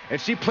while, and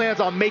she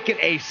plans on making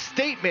a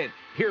statement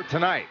here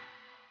tonight.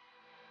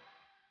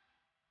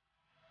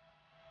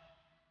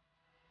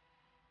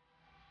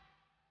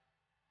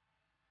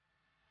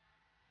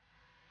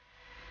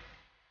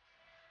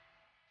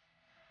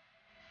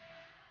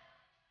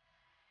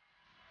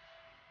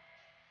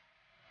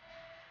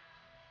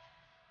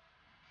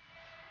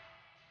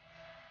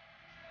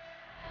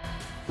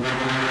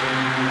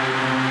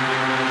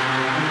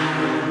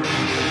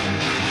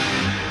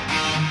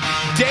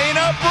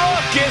 Dana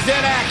Brooke is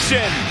in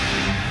action.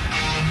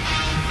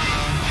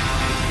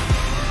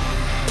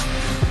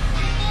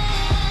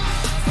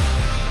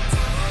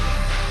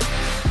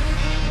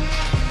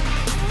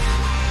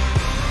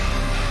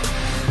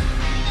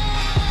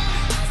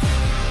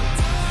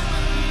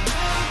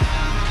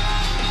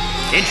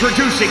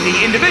 Introducing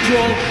the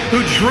individual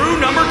who drew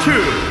number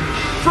 2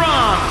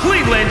 from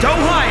Cleveland,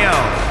 Ohio,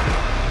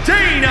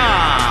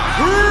 Dana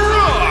Brooke.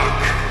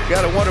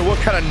 Gotta wonder what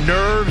kind of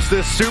nerves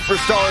this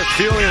superstar is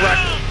feeling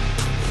right.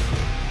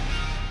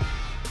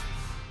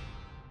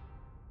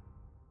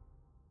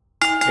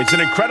 It's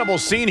an incredible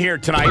scene here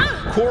tonight.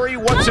 Corey,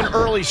 what's an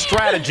early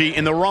strategy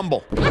in the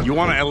Rumble? You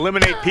want to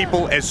eliminate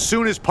people as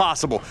soon as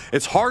possible.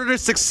 It's harder to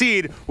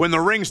succeed when the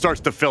ring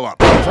starts to fill up.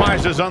 The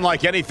prize is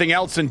unlike anything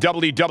else in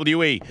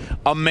WWE.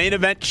 A main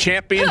event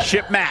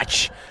championship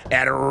match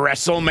at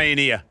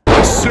WrestleMania.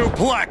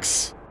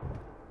 Suplex.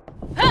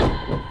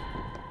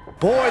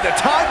 Boy, the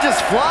time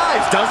just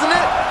flies, doesn't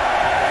it?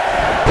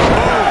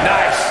 Oh,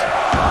 nice.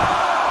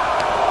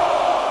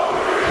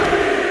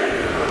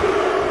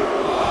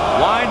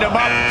 Lined him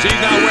up.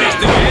 She's not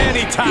wasting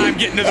any time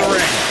getting to the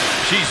ring.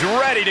 She's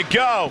ready to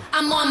go.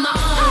 I'm on my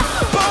own.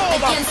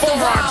 Boom, a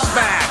forearm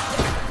smack.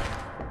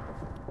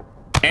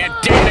 And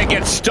Dana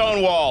gets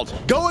stonewalled.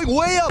 Going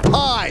way up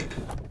high.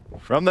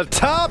 From the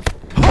top.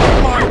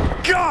 Oh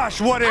my gosh,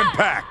 what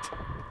impact!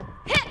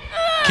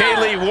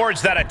 Kaylee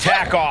wards that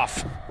attack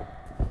off.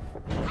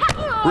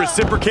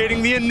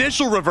 Reciprocating the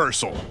initial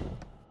reversal.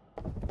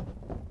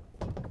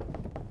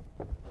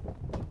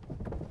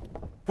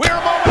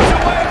 We're moments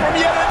away from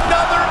yet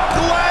another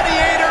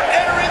gladiator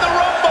entering the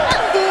Rumble.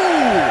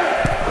 Ooh.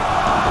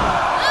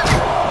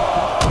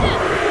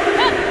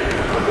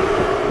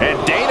 And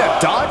Dana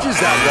dodges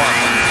that one.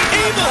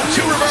 Able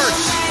to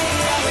reverse.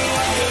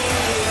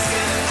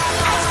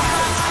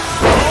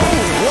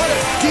 Oh, what a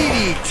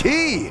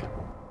DDT.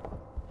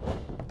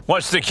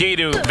 What's the key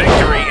to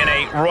victory in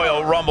a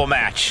Royal Rumble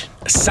match?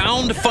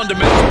 Sound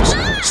fundamentals.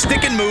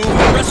 Stick and move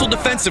and wrestle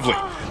defensively.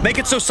 Make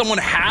it so someone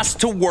has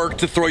to work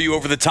to throw you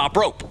over the top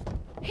rope.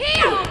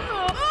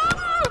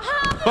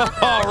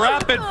 Oh,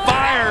 rapid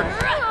fire.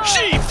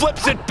 She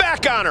flips it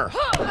back on her.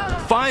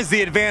 Finds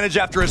the advantage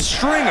after a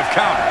string of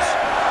counters.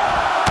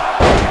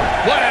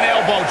 What an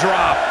elbow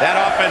drop. That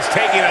offense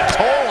taking a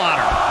toll on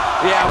her.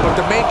 Yeah, but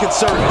the main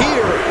concern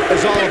here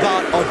is all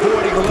about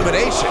avoiding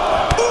elimination.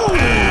 Ooh,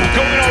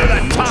 going over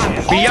the top.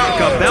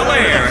 Bianca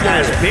Belair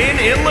has been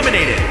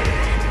eliminated.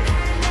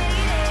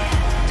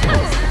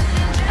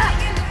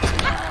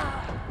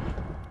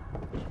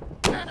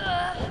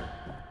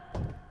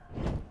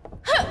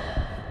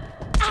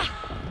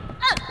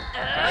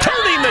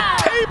 Turning the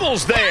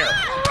tables there.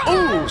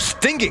 Ooh,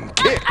 stinging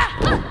kick.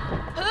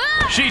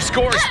 She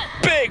scores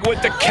big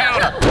with the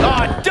counter.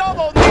 A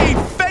double knee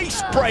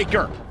face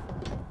breaker.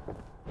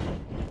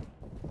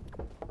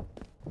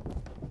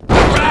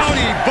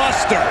 Rowdy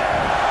Buster.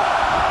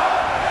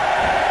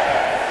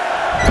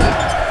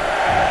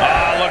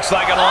 Looks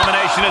like an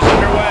elimination is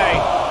underway.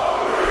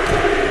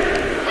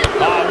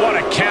 Oh, what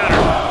a counter.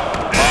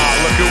 Oh,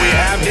 look who we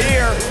have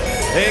here.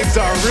 Things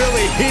are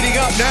really heating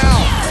up now.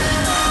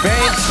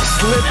 Banks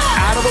slipped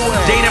out of the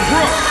way. Dana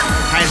Brooke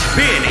has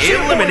been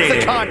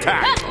eliminated. The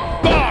contact.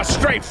 Oh,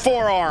 straight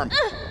forearm.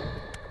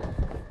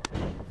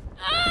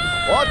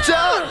 Watch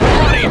out.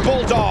 Running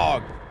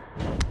bulldog.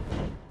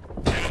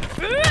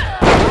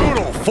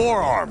 Brutal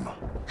forearm.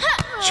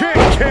 Chin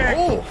kick.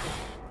 Ooh.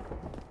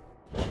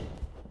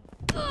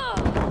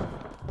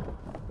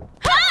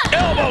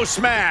 Elbow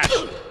smash.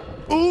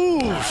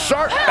 Ooh,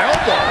 sharp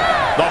elbow.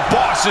 The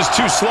boss is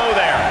too slow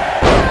there.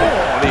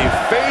 Oh, the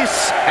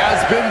face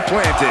has been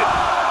planted.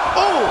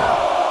 Oh.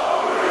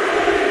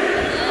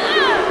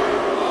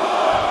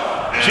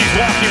 She's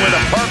walking with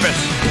a purpose.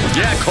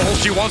 Yeah, Cole,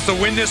 she wants to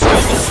win this Rumble.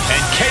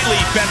 And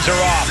Kaylee bends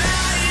her off.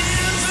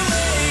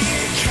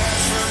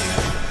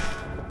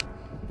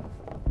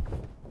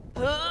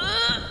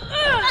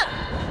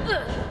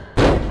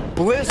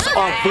 Bliss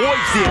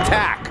avoids the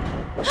attack.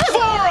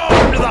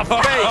 Forearm to the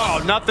face.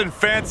 Oh, nothing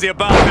fancy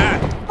about that.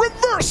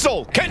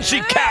 Reversal. Can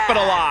she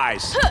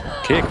capitalize?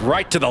 Kick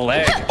right to the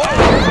leg.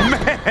 Oh,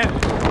 man.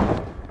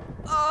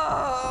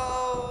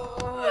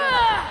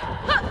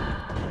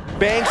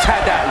 Banks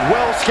had that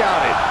well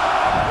scouted.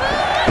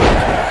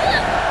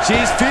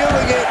 She's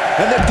feeling it,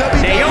 and the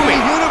WWE Naomi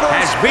Universe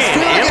has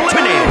been is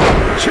feeling eliminated.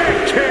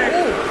 Kick, kick.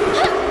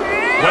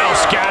 Well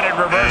scouted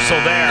reversal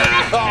there.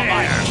 Oh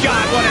my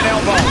God, what an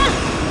elbow.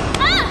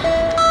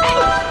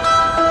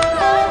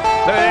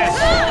 Look at this.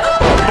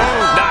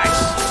 Boom,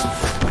 nice.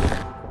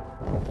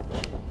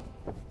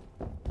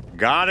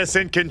 got us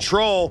in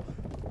control.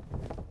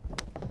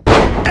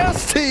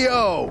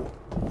 STO.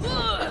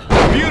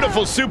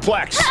 Beautiful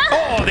suplex.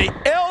 Oh, the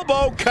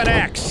elbow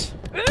connects.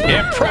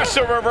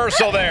 Impressive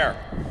reversal there.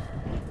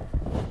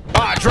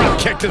 Ah, drop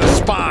kick to the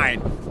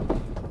spine.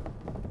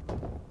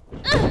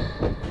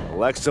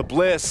 Alexa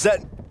Bliss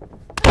set.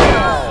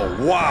 Oh,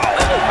 wow.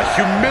 A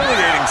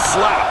humiliating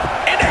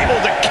slap.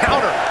 Enabled to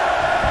counter.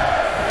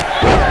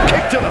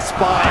 Kick to the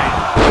spine.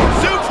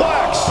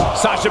 Suplex.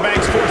 Sasha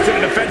Banks forced into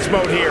defense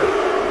mode here.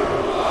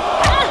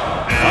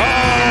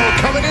 Oh,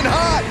 coming in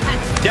hot.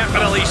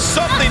 Definitely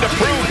something to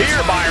prove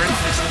here, Byron.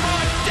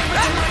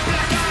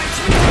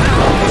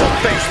 It's a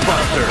face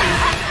buster.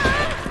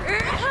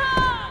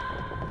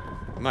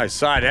 Nice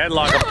side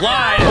headlock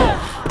applied.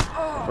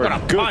 What a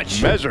Good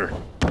punch. measure.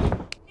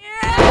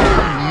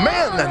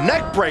 Man, the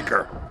neck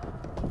breaker.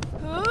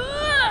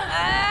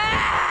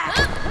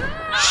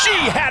 She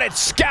had it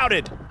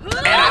scouted.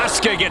 And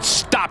Asuka gets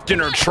stopped in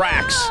her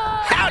tracks.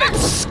 Had it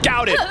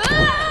scouted.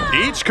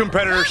 Each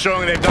competitor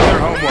showing they've done their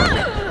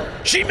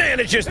homework. She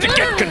manages to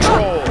get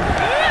control.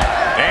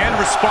 And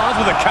responds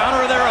with a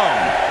counter of their own.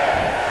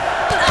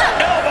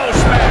 Elbow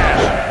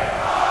smash.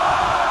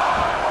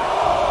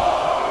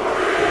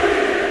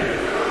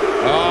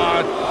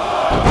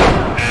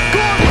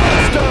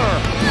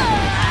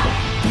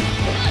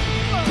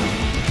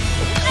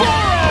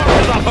 Forearm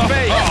to the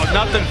face. Oh,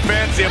 nothing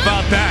fancy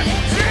about that.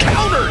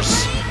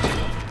 Counters.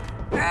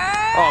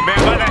 Oh, man,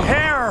 by the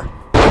hair.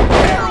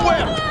 Hair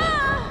whip.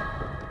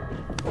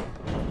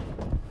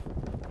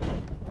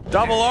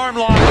 Double arm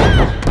lock.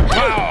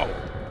 Wow.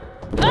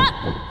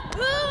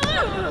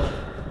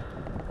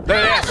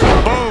 There it is.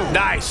 Boom.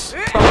 Nice.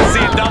 Probably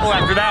see a double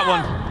after that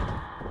one.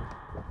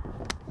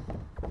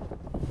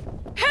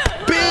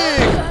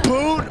 Big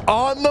boot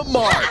on the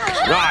mark.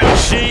 Ah,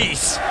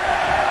 jeez.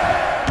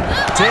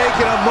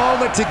 Taking a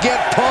moment to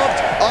get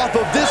pumped off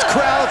of this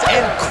crowd's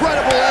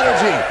incredible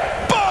energy.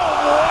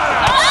 Boom! What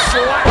a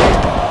slap!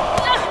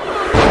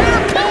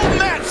 Pull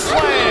net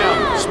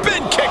slam!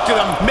 Spin kick to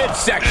the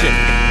midsection.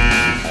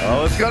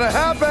 Oh, it's gonna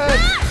happen.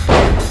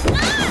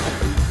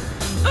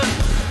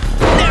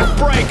 Neck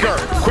breaker.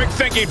 Quick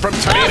thinking from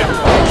Tamina.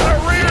 A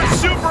rear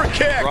super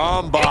kick.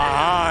 From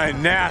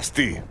behind.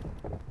 Nasty.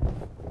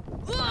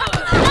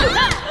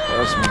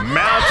 Just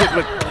mounted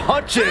with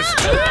punches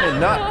and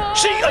not.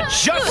 She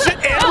adjusts it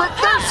and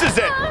reverses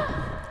it.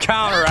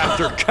 Counter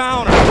after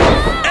counter.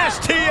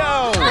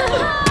 STO.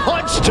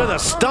 Punch to the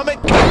stomach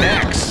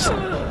connects.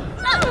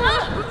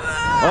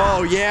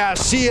 Oh yeah,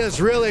 she is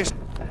really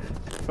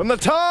from the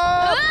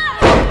top.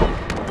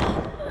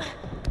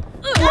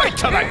 Right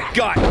to the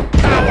gut.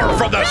 Power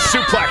from the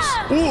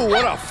suplex. Ooh,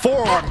 what a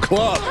forearm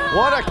club.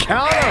 What a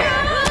counter.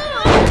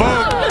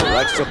 Boom.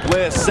 Alexa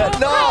Bliss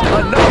setting up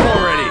enough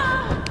already.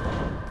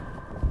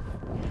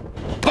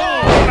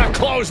 Boom! What a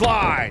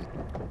clothesline.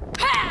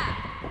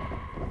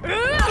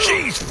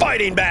 She's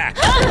fighting back.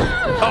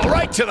 Oh,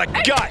 right to the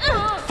gut.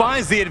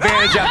 Finds the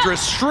advantage after a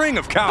string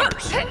of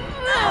counters.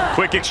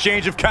 Quick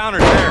exchange of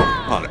counters there.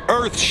 An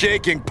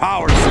earth-shaking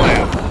power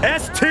slam.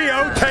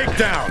 STO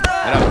takedown.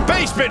 And a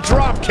basement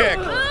drop kick.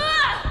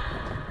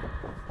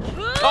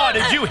 Oh,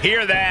 did you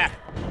hear that?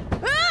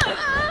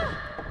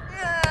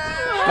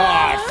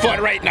 Oh, foot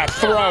right in the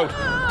throat.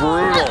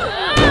 Brutal.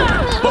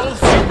 Both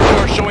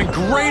superstars showing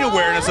great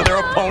awareness of their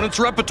opponent's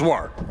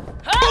repertoire.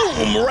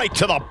 Boom, right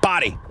to the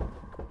body.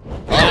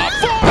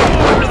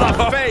 Forearm to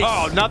the face.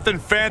 Oh, nothing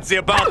fancy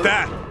about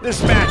that.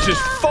 This match is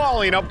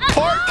falling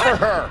apart for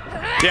her.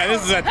 Yeah,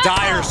 this is a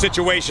dire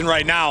situation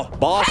right now.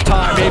 Boss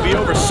time may be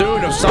over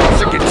soon if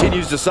Sasha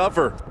continues to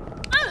suffer.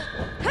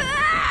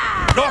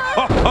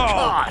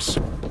 Gosh.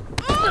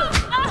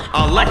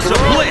 Alexa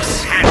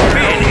Bliss has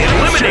been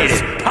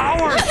eliminated.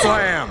 Power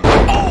slam.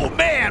 Oh,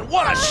 man,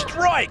 what a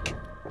strike.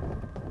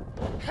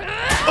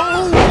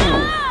 Oh.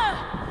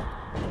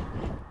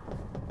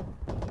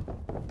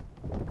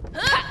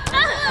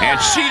 And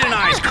she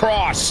denies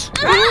cross.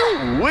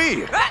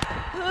 Ooh-wee.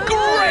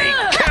 Great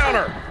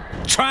counter.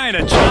 Trying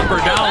to chop her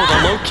down with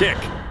a low kick.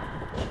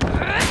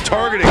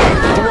 Targeting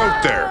the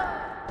throat there.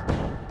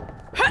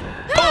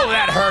 Oh,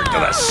 that hurt to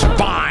the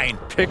spine.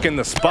 Picking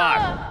the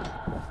spot.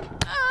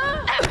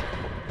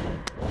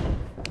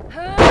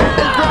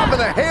 And dropping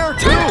the hair,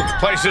 too.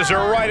 Places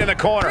her right in the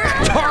corner.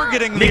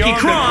 Targeting the Nikki arm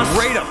Cross to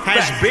great effect.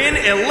 has been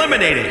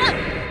eliminated.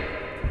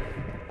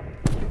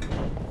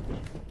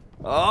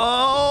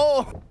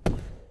 Oh.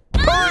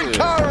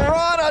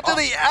 Hurricanrana to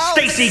the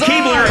outside. Stacy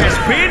Keibler has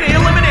been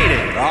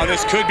eliminated. Oh,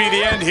 this could be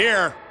the end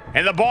here.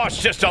 And the boss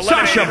just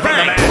eliminated Sasha from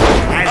the Banks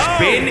match. has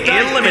been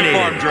Arm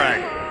eliminated.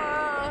 drag.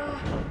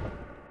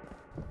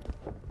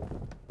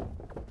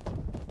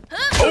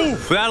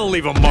 Oof, that'll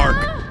leave a mark.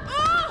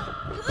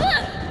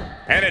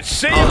 And it's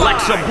seen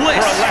Alexa live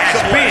Bliss for Alexa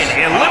has been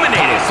Bliss.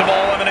 eliminated. Possible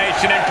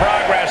elimination in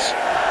progress.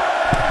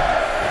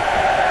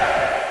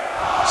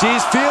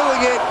 She's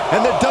feeling it,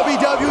 and the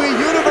WWE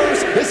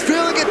Universe is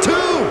feeling it too.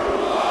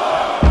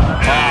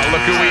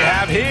 Look who we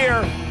have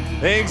here.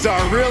 Things are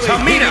really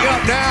Tamina heating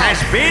up now.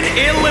 has been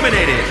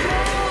eliminated.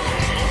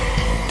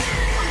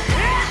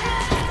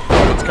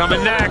 What's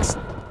coming next.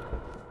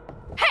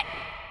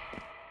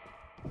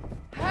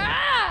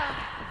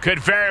 Could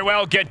very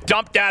well get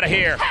dumped out of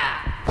here.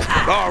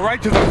 Oh, right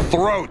to the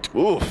throat.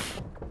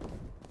 Oof.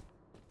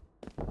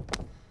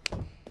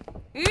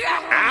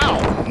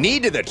 Ow! Knee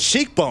to the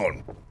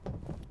cheekbone.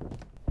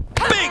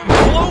 Big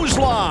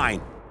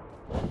clothesline.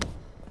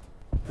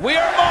 We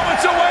are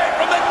moments away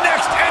from the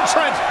next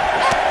entrant.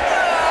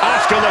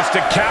 Asuka looks to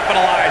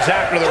capitalize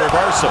after the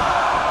reversal.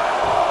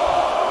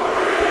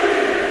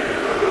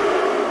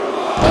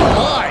 Oh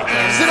my!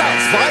 Sit out,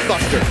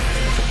 spinebuster.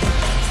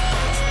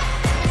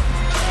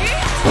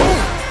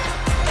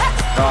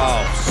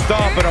 Oh,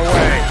 stomping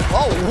away.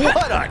 Oh,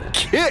 what a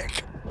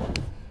kick!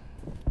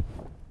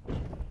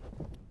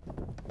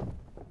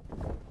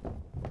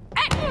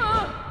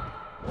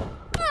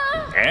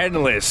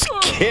 Endless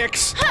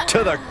kicks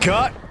to the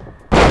gut.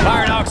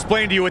 Byron, I'll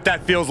explain to you what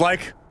that feels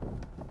like.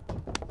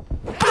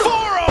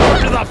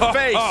 Forearm to the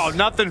face. Oh,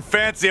 nothing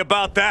fancy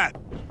about that.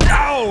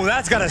 Oh,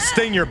 that's got to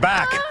sting your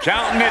back.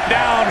 Counting it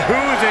down.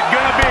 Who's it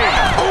going to be?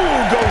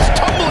 Ooh, goes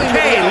tumbling to the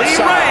Kaylee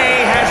outside.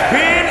 Ray has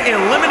been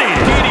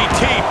eliminated.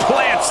 DDT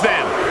plants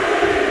them.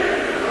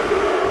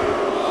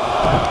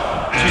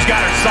 She's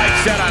got her sights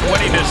set on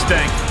winning this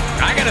thing.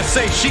 I gotta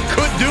say, she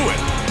could do it.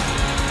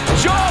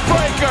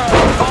 Jawbreaker!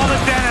 Call the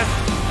dentist.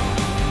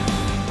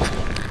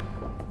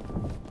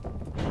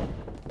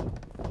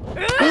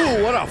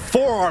 Ooh, what a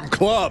forearm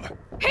club.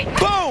 Boom!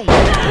 Oh,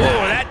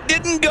 that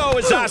didn't go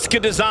as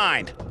Asuka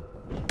designed.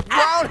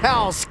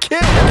 Roundhouse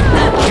kick.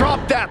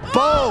 Drop that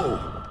bow.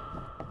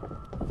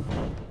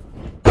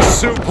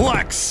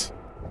 Suplex.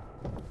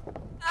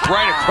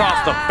 Right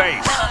across the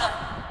face.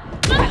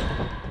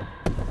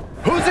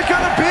 Who's it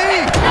gonna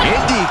be?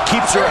 Indy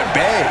keeps her at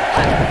bay.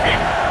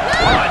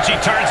 Oh, and she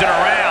turns it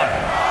around.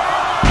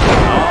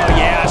 Oh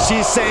yeah,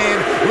 she's saying,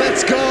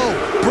 let's go,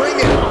 bring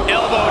it.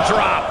 Elbow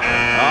drop.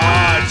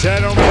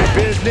 Gentlemen,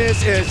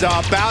 business is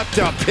about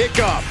to pick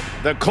up.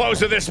 The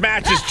close of this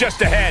match is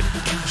just ahead.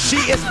 She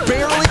is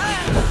barely...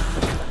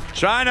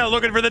 China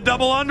looking for the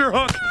double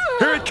underhook.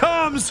 Here it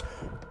comes.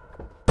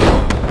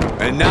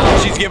 And now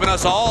she's giving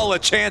us all a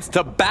chance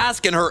to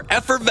bask in her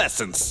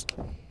effervescence.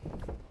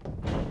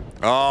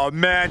 Oh,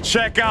 man,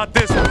 check out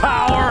this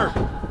power.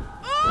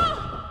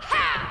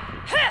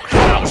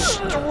 How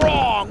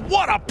strong.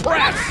 What a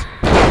press.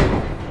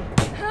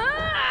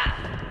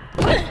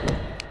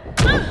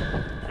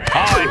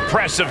 Oh,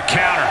 impressive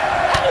counter.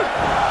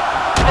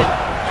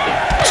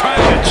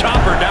 Trying to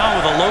chop her down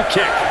with a low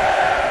kick.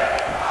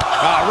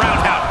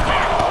 Roundhouse.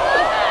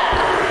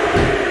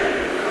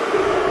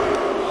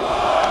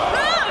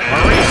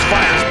 Maurice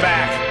fires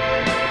back.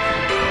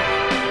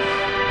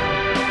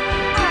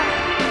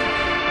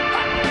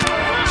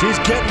 She's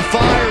getting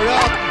fired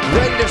up,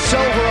 ready to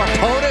show her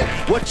opponent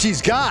what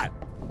she's got.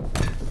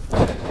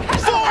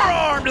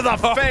 Forearm to the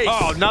face.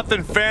 Oh,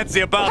 nothing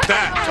fancy about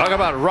that. Talk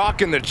about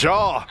rocking the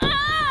jaw.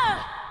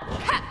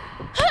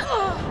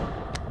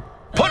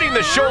 Putting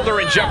the shoulder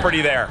in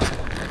jeopardy there.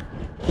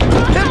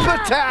 Hip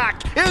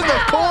attack in the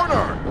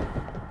corner.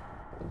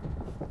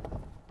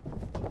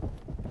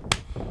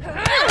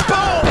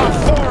 Boom! A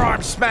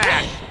forearm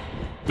smash.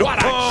 What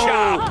a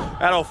shot.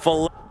 That'll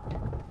fill.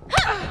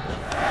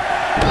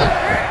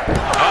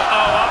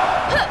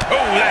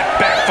 Oh, that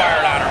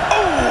backfired on her.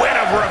 Oh, and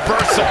a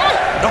reversal.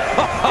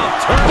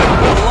 Turn on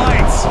the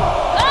lights.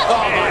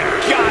 Oh, my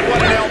God,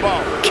 what an elbow.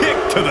 Kick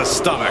to the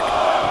stomach.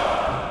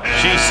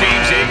 She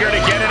seems eager to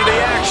get into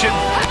the action.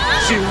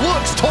 She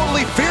looks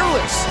totally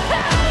fearless.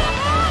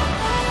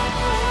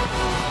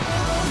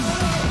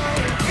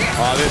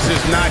 Oh, this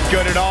is not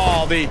good at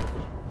all. The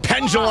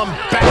pendulum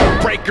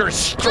backbreaker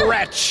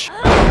stretch.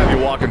 Have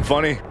you walking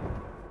funny?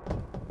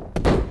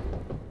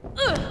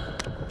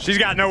 She's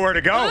got nowhere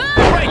to go.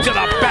 Right to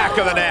the back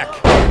of the neck.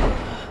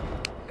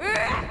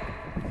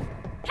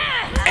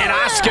 And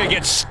Asuka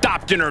gets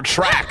stopped in her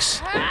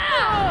tracks.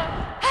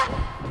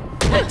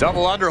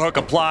 Double underhook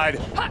applied.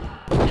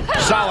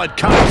 Solid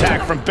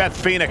contact from Beth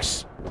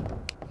Phoenix.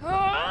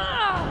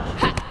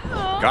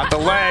 Got the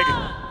leg.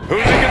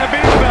 Who's it gonna be,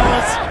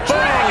 fellas?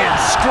 Bang and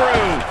screw.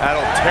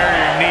 That'll tear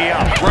your knee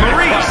up.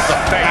 Maurice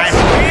has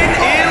been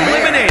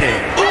eliminated.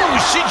 Ooh,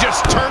 she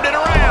just turned it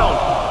around.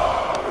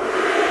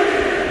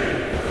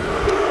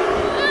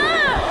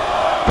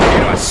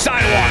 Into a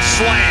sidewalk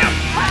slam.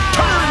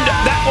 Turned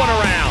that one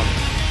around.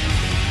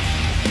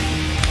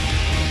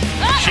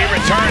 She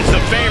returns the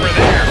favor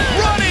there.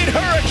 Running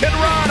Hurricane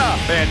Rana.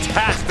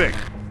 Fantastic.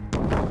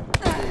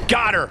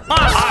 Got her.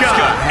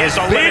 Asuka is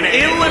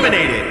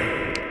eliminated.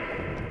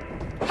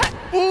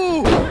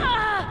 Ooh.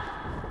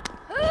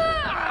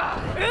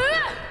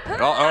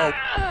 Uh-oh.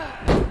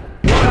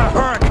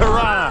 Hurricane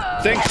Rana.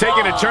 Things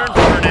taking a turn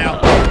for her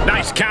now.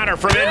 Nice counter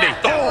from Indy.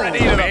 Oh, knee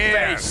to the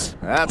face.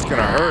 That's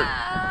gonna hurt.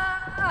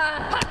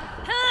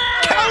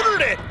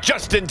 Countered it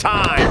just in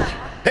time.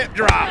 Hip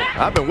drop.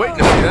 I've been waiting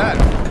to see that.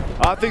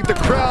 I think the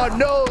crowd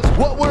knows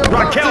what we're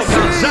about Raquel to see.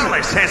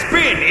 Gonzalez has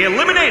been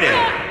eliminated.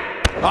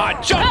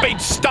 Jumping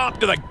stomp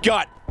to the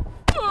gut.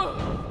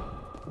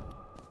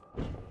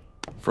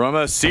 From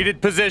a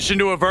seated position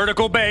to a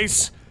vertical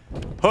base,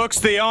 Hooks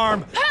the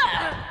arm.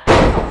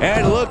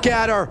 And look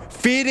at her,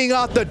 feeding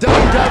off the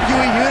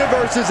WWE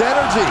Universe's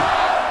energy.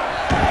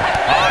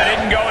 Oh, it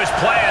didn't go as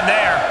planned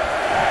there.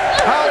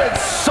 How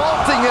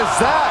insulting is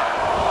that?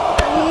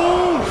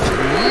 Ooh,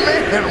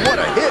 man, what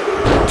a hit.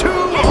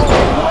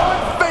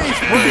 2-on-1 face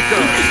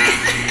breaker.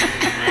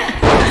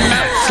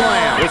 Mat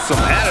slam with some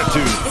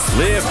attitude.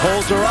 Liv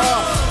holds her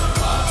off.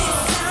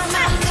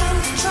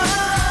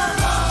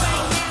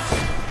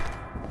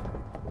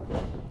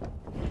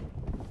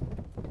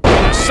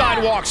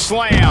 Sidewalk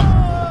slam.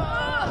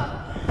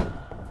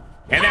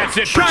 And that's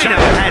it for China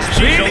has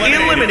been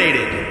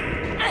eliminated.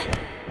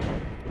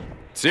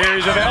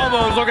 Series of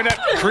elbows looking to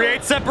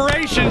create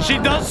separation. She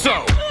does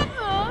so.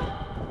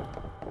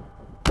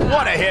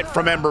 What a hit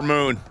from Ember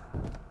Moon.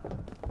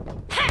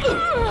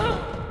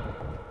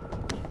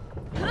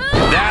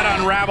 That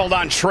unraveled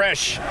on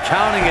Trish.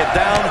 Counting it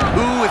down,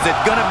 who is it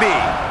gonna be?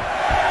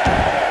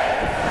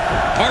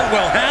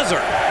 Hartwell has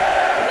her.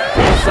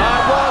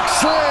 Sidewalk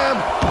slam.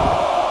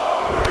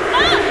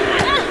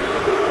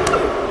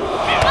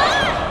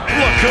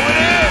 Look who it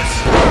is.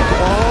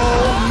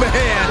 Oh,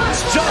 man.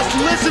 Just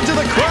listen to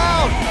the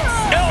crowd.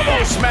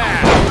 Elbow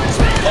smash.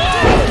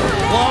 Oh,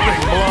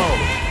 loving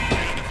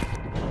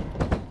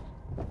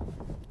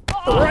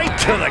blow. Right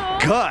to the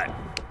gut.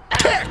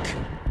 Kick.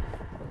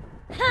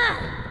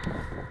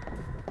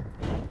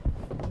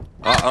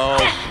 Uh-oh.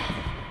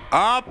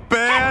 Up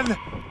and...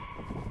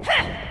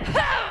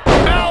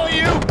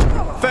 Alley-oop.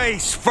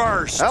 face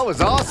first. That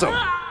was awesome.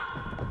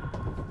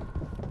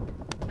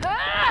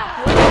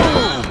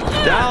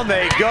 Down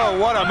they go.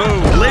 What a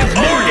move. Liv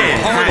Morgan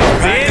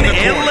has been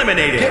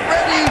eliminated. Get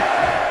ready.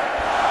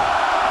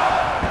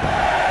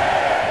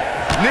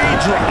 Knee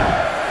drop.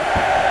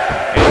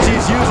 And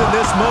she's using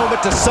this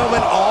moment to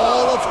summon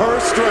all of her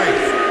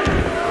strength.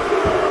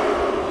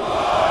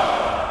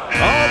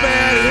 Oh,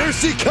 man, here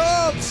she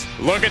comes.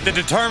 Look at the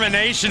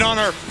determination on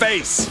her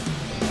face.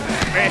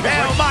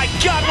 Oh, my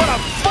God, what a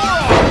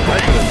forearm.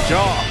 Right to the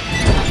jaw.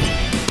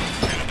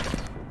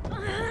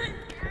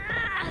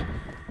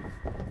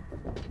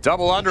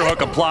 Double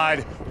underhook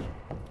applied.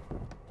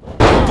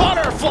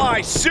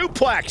 Butterfly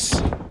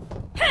suplex.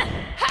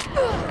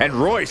 And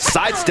Royce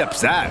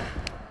sidesteps that.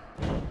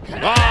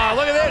 Ah,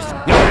 look at this.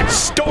 And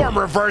Storm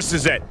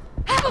reverses it.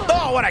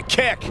 Oh, what a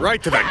kick.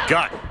 Right to the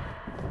gut.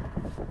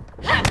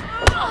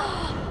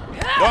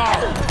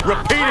 Oh,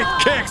 repeated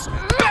kicks.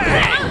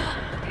 Bang.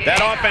 That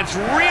offense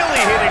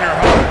really hitting her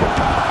hard.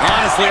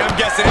 Honestly, I'm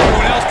guessing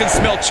everyone else can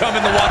smell chum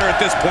in the water at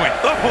this point.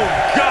 Oh,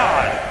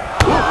 God.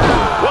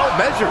 Well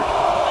measured.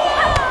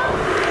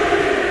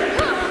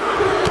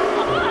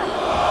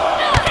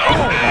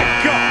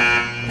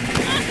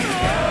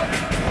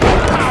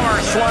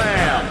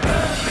 Slam.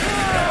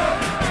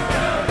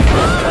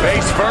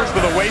 Face first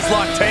with a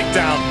waistlock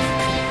takedown.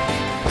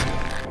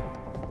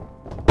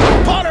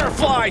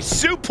 Butterfly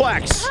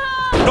suplex.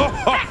 Oh,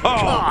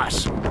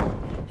 gosh.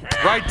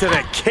 Right to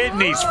the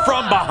kidneys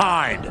from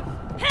behind.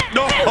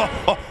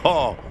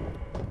 Oh.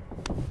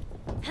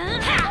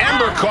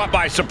 Ember caught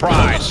by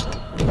surprise.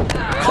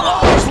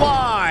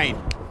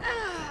 Clothesline.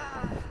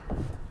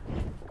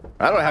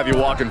 That'll have you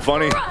walking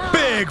funny.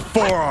 Big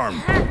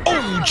forearm.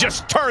 Oh,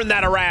 just turn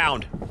that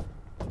around.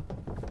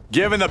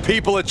 Giving the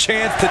people a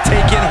chance to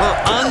take in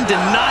her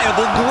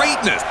undeniable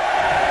greatness.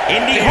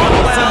 Indy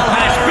Hartwell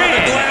has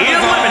been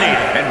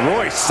eliminated. And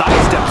Royce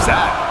sidesteps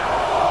that.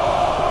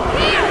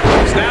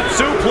 Snap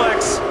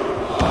suplex.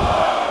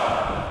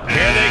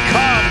 Here they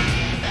come.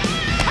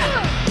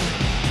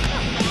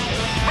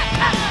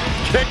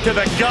 Kick to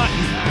the gut.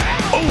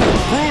 Oh,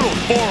 brutal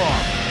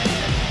forearm.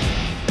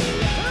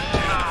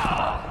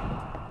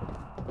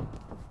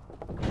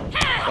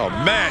 Oh,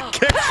 man,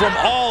 kicks from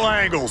all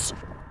angles.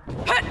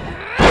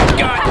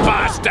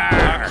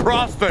 Gutbuster!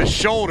 Across the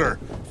shoulder.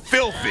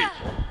 Filthy.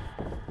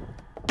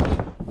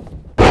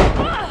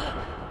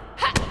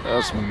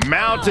 Just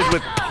mounted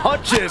with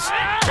punches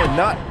and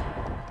not...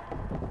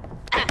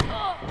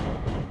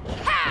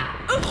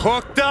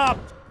 Hooked up.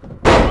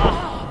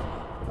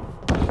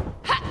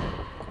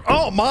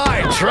 Oh,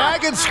 my.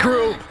 Dragon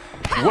screw.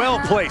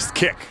 Well-placed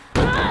kick.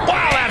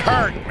 Wow, that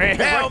hurt.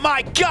 Oh,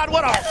 my God,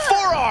 what a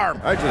forearm.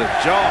 Right to the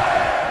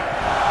jaw.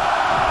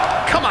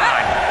 Come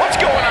on, what's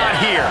going on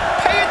here?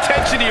 Pay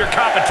attention to your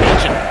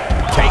competition.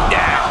 Take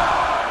down.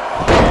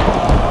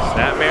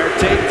 Snapmare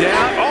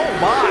takedown. Oh,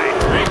 my.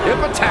 Hip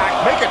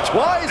attack. Make it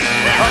twice.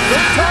 A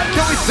third time.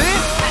 Can we see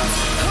it?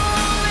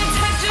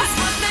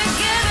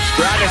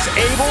 Stratus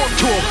able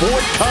to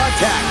avoid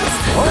contact.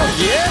 Oh,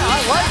 yeah,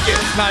 I like it.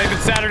 It's not even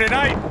Saturday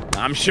night.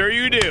 I'm sure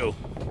you do.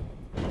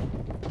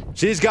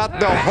 She's got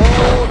the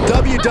whole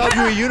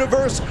WWE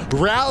Universe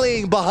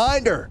rallying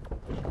behind her.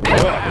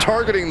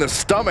 Targeting the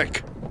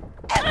stomach.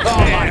 Oh,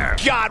 my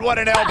God, what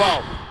an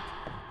elbow.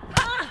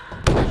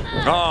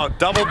 Oh,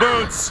 double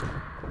boots.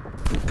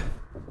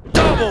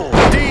 Double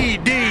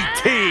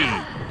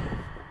DDT.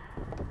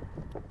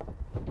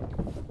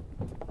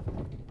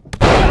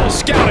 Well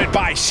scouted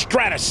by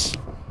Stratus.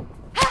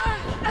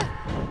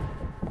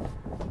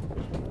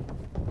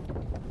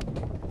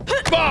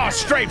 Oh,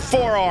 straight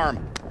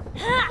forearm.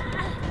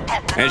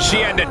 And she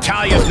had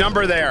Natalia's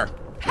number there.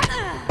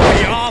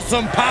 The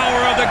awesome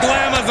power of the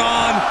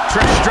Glamazon.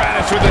 Trish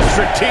Stratus with a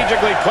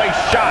strategically placed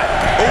shot.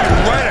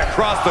 Oh, right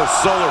across the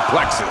solar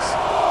plexus.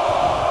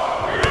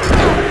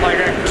 Like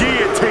a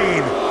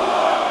guillotine.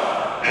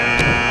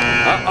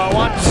 Uh-oh,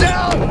 watch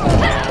out!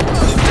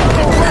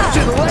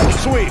 Russian leg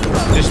sweep.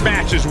 This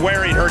match is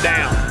wearing her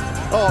down.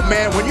 Oh,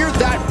 man, when you're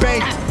that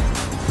banked.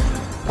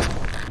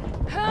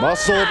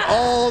 Muscled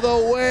all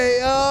the way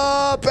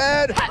up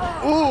and,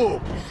 ooh,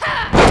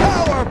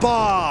 power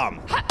bomb.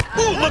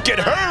 Ooh, look at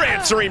her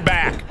answering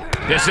back.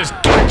 This is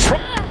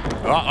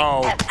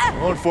uh-oh.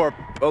 Going for,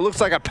 looks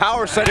like a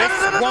power set. This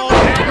won't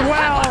end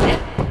well.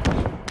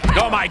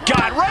 Oh, my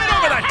God, right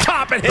over the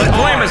top and hit The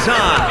hard.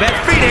 Glamazon,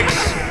 Beth Phoenix,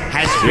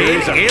 has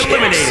been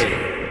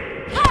eliminated.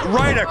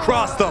 Right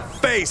across the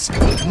face.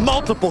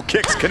 Multiple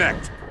kicks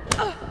connect.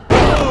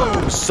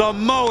 Oh,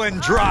 Samoan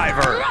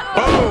driver.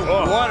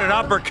 Oh, what an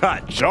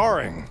uppercut.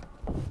 Jarring.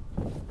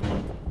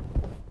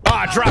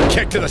 Drop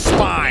kick to the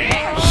spine.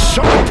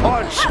 Sharp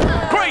punch.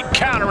 Great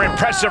counter.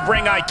 Impressive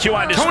ring IQ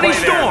on display Toni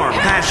there. Storm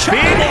has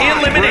been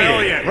eliminated.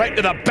 Brilliant. Right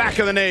to the back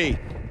of the knee.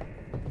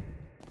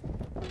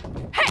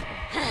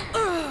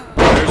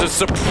 There's a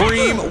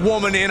supreme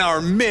woman in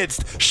our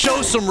midst.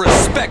 Show some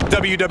respect,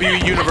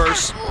 WWE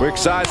Universe. Quick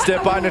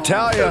sidestep by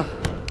Natalia.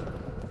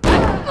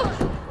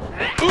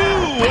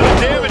 Ooh, what a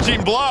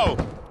damaging blow.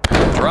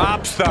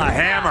 Drops the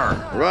hammer.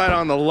 Right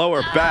on the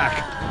lower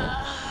back.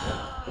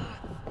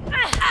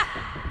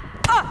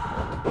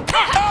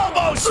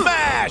 Elbow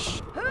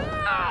smash.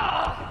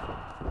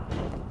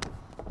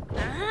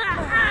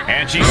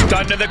 And she's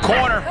stunned in the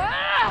corner.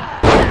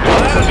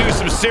 Well, that'll do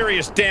some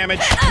serious damage.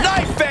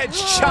 Knife edge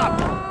chop.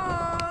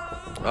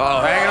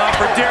 Oh, hanging on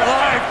for dear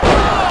life.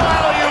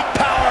 Alley-oop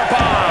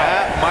powerbomb.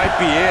 That might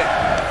be it.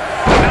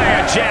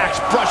 Nia Jax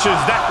brushes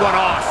that one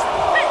off.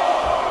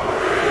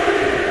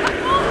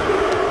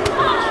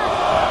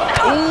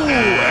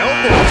 Ooh,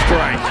 elbow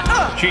strike.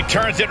 She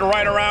turns it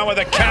right around with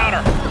a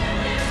counter.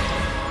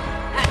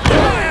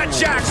 Nia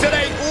Jax at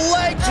a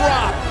leg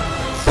drop.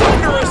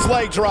 Thunderous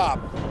leg drop.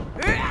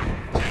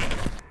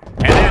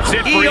 And that's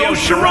it for Io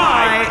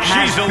Shirai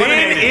She's has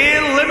been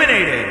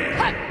eliminated.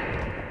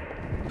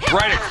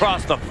 Right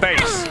across the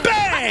face.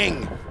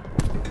 Bang!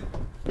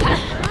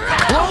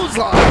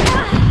 Clothesline.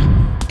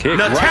 Kick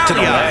right to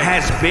the Natalia leg.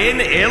 has been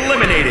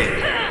eliminated.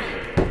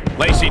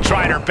 Lacey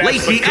tried her best,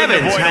 Lacey but couldn't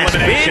Evans avoid has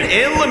elimination. been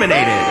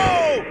eliminated.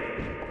 Oh!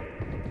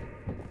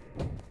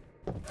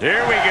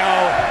 Here we go.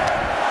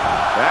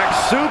 Back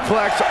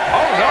suplex.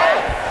 Oh, no.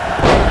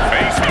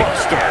 Face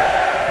buster.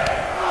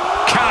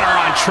 Counter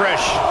on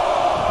Trish.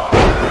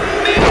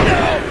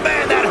 Oh,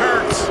 man, that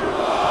hurts.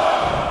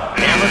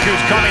 And look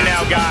who's coming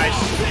now, guys.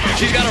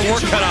 She's got her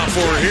work cut out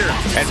for her here.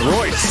 And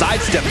Royce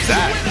sidesteps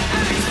that.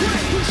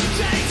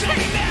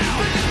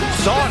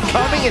 Saw it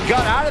coming and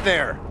got out of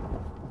there.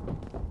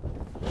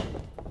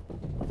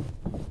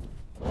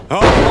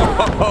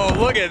 Oh,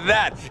 look at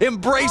that.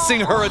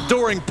 Embracing her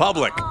adoring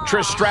public.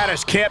 Trish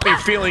Stratus can't be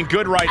feeling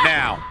good right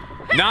now.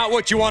 Not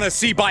what you want to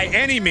see by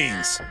any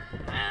means.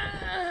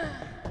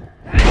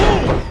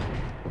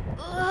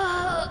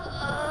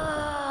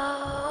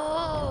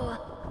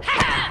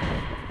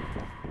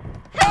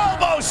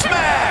 Elbow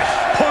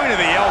smash! Point of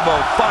the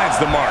elbow finds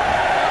the mark.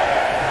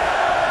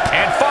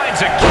 And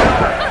finds a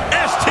counter.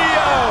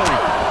 STO!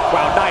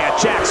 Wow, Nia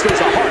Jax throws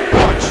a hard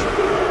punch.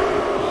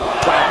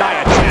 Wow,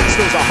 Nia Jax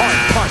throws a hard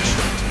punch.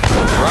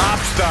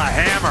 Drops the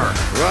hammer.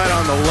 Right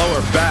on the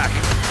lower back.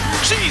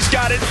 She's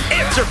got an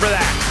answer for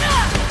that.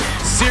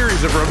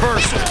 Series of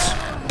reversals.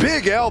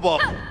 Big elbow.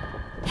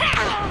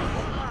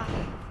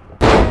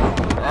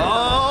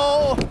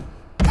 Oh.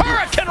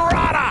 Hurricane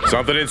Rana!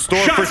 Something in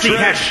store for Shotzi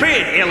has Trish.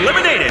 been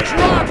eliminated.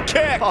 Drop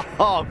kick!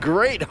 Oh,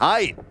 great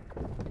height.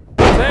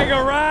 Take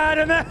a ride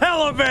in the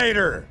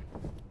elevator.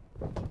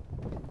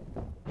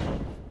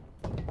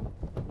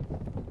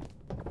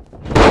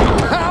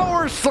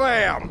 Power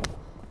slam.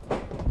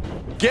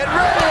 Get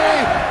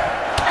ready.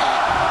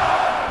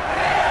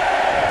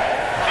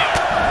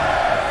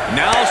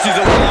 Now she's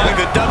allowing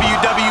the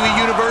WWE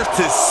Universe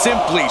to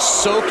simply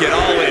soak it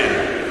all in.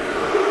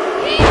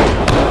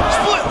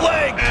 Split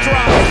leg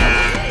drop!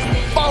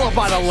 Followed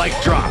by the leg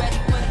drop.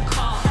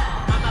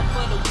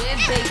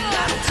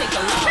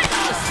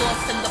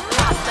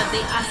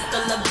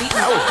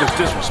 That was just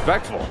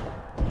disrespectful.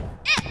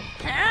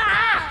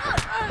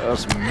 That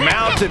was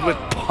mounted with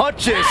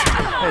punches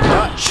and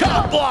not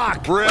Chop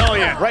block!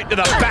 Brilliant! Right to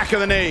the back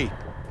of the knee.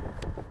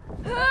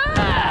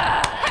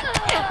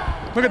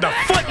 Look at the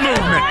foot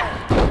movement.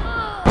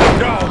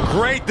 Oh,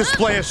 great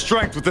display of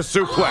strength with the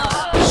suplex.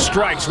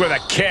 Strikes with a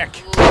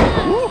kick.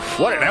 Oof,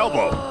 what an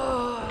elbow.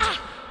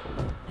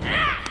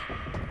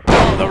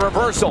 Oh, the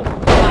reversal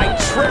by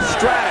Trish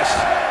Stratus.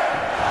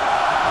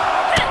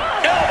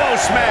 Elbow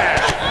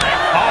smash.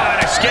 Oh,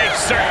 and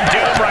escapes certain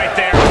doom right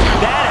there.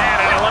 That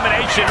had an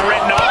elimination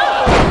written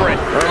all over it.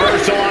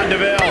 Reversal on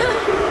DeVille.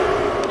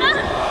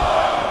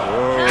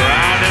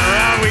 Round and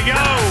round we go.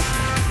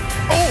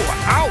 Oh,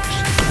 ouch.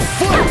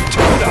 Foot to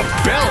the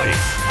belly.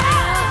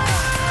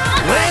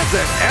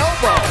 lands an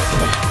elbow.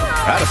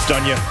 That'll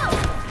stun you.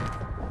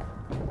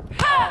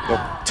 The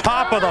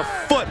top of the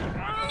foot.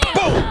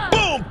 Boom,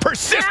 boom,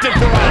 persistent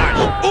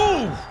barrage.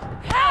 Ooh.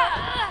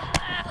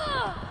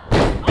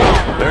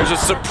 There's a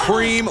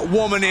supreme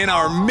woman in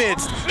our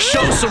midst.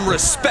 Show some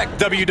respect,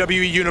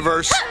 WWE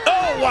Universe.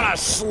 Oh, what a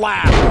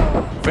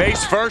slap.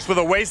 Face first with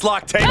a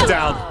waistlock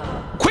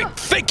takedown. Quick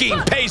thinking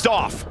pays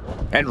off.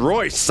 And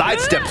Royce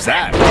sidesteps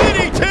that.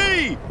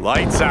 DDT.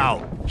 Lights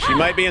out. She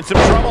might be in some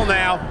trouble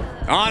now.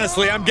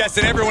 Honestly, I'm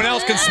guessing everyone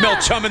else can smell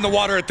chum in the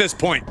water at this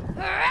point.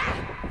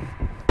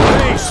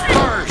 Face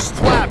first.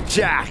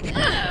 Flapjack.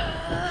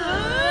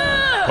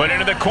 Put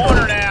into the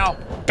corner now.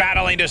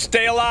 Battling to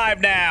stay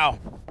alive now.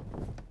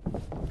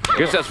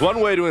 Guess that's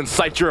one way to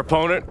incite your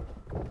opponent.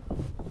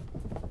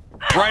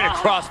 Right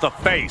across the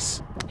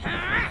face.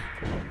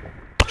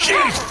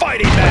 She's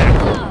fighting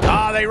back.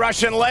 Ah, they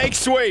Russian leg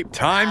sweep.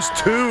 Times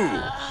 2.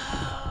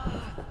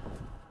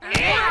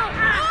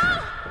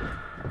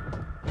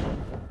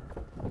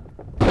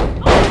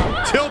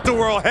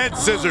 Tilt-a-whirl head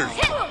scissors.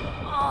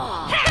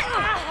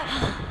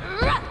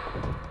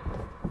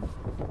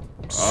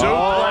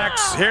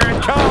 Suplex, here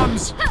it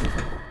comes.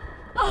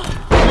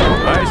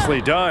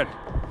 Nicely done.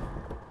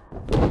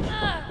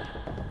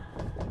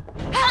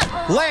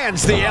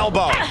 Lands the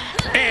elbow.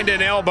 And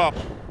an elbow.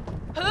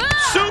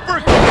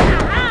 Super.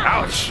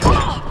 Ouch.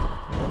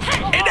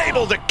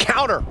 Unable to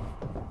counter.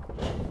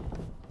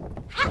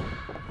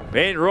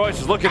 Peyton Royce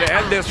is looking to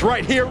end this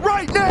right here,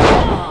 right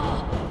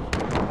now.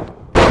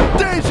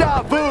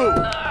 Deja vu.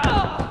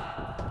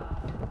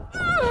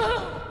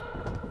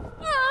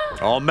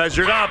 All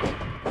measured up.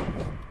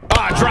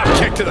 Ah, drop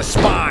kick to the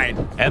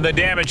spine. And the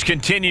damage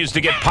continues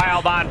to get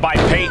piled on by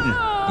Peyton.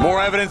 More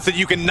evidence that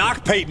you can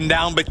knock Peyton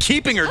down, but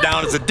keeping her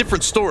down is a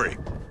different story.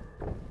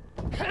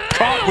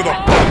 Caught with a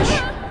punch.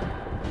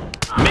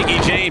 Mickey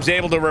James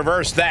able to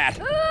reverse that.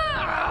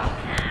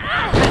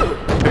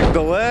 Pick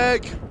the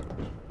leg.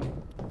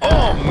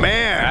 Oh,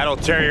 man. That'll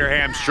tear your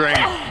hamstring.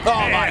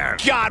 Oh, my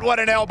God, what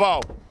an elbow.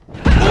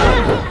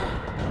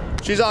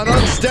 She's on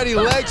unsteady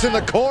legs in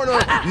the corner.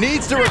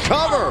 Needs to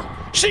recover.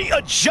 She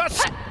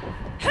adjusts.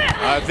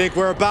 I think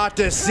we're about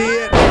to see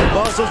it.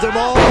 Muscles him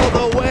all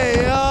the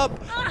way up.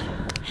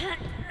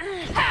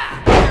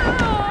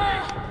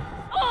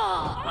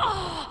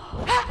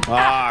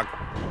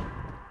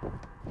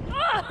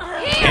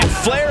 And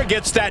Flair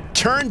gets that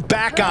turned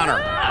back on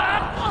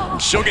her.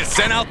 She'll get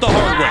sent out the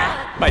hard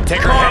way. Might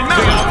take her head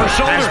clean off her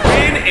Has shoulders.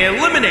 been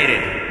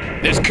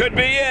eliminated. This could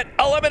be it.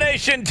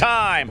 Elimination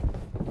time.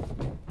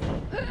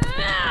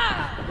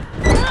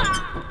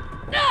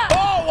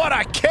 Oh, what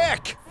a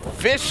kick.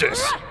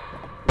 Vicious.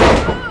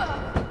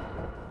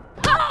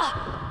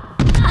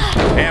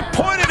 And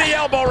pointed the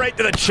elbow right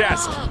to the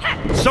chest.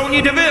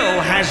 Sonya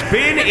Deville has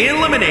been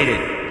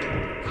eliminated.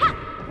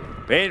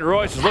 Peyton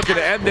Royce is looking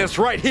to end this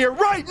right here,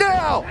 right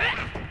now.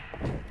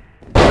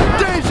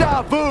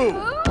 Deja vu.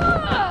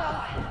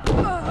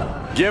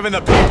 Giving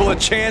the people a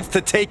chance to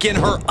take in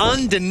her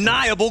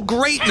undeniable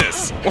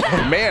greatness.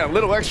 Oh, man, a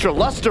little extra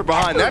luster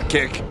behind that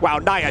kick. Wow,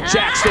 Nia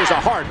Jax throws a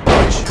hard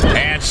punch.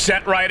 And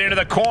sent right into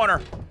the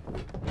corner.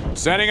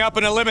 Setting up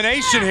an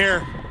elimination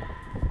here.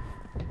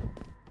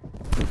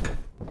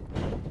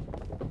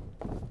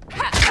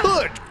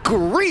 Good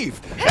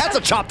grief. That's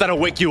a chop that'll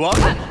wake you up.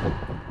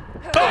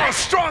 Oh,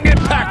 strong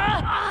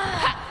impact.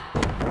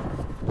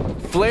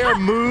 Flair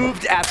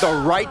moved at the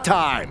right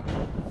time.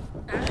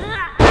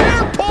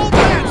 Air pull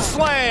back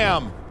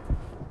slam.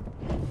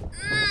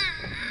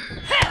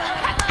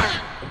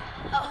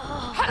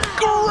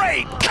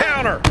 Great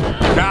counter.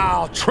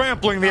 Now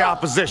trampling the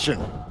opposition.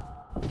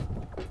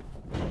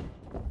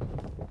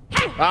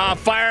 Ah,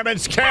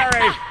 fireman's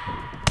carry.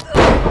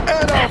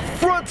 And a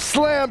front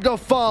slam to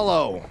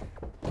follow.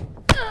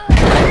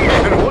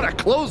 And what a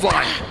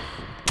clothesline.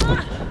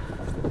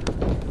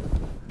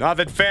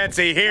 Nothing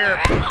fancy here.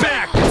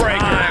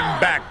 Backbreaker.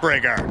 I'm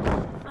backbreaker.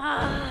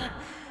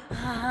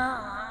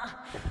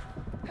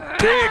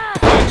 Big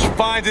punch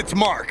finds its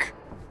mark.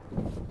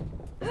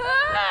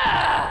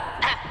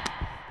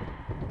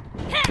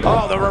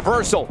 Oh, the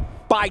reversal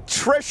by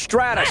Trish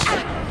Stratus.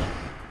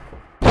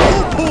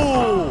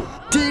 Ooh,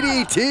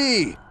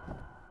 DDT.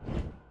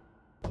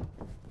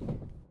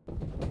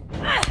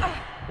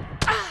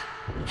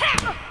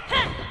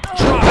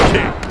 Drop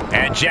kick.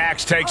 And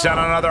Jax takes on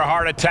another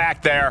heart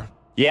attack there.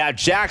 Yeah,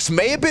 Jax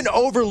may have been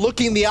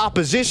overlooking the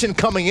opposition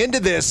coming into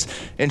this,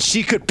 and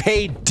she could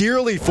pay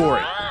dearly for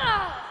it.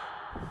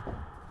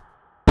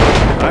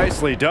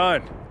 Nicely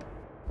done.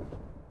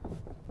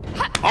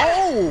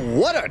 Oh,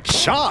 what a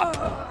chop.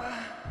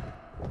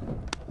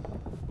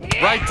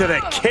 Right to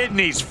the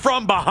kidneys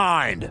from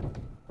behind.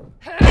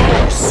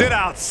 Oh,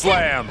 sit-out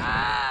slam.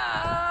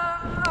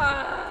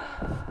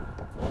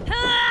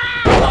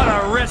 What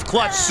a wrist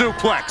clutch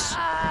suplex.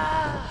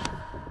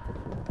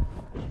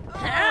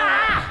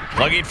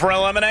 Looking for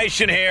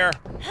elimination here.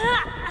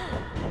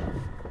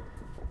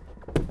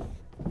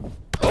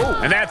 Oh,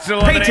 and that's an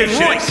elimination.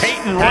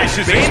 Peyton Royce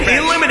has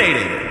been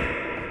eliminated.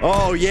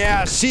 Oh,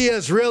 yeah, she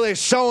is really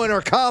showing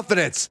her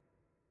confidence.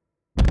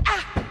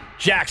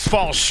 Jax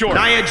falls short.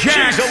 Nia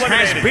Jax She's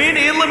eliminated. has been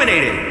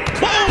eliminated.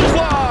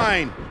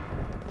 Clothesline!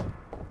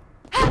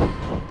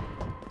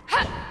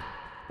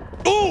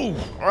 Ooh!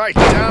 Right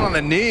down on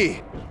the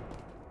knee.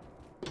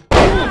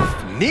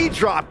 Ooh, knee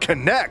drop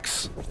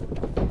connects.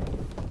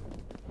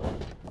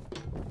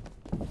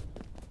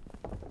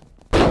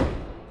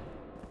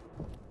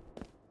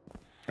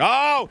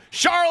 Oh,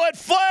 Charlotte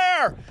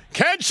Flair!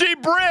 Can she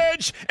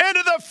bridge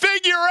into the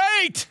figure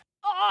eight?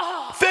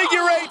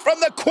 Figure eight from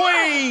the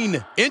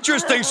Queen!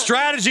 Interesting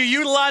strategy,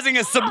 utilizing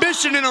a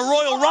submission in a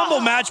Royal Rumble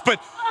match,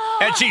 but...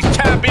 And she's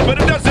tapping,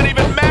 but it doesn't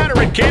even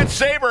matter. It can't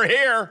save her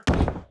here.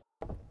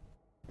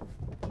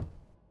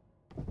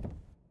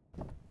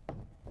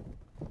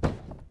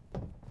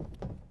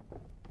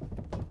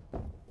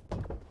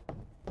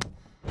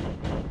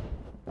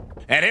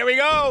 And here we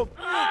go.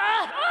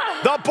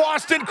 The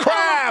Boston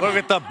Crab. Look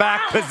at the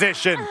back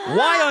position.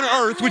 Why on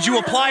earth would you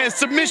apply a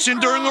submission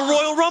during a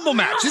Royal Rumble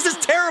match? This is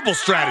terrible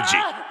strategy.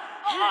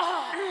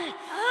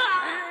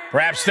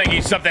 Perhaps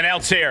thinking something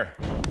else here.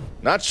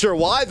 Not sure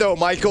why, though,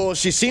 Michael.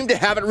 She seemed to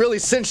have it really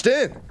cinched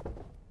in.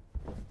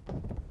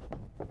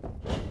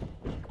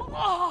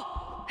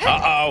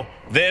 Uh-oh.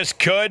 This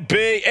could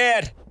be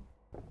it.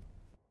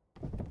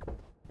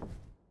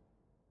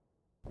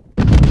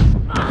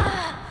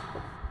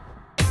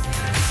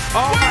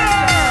 Oh,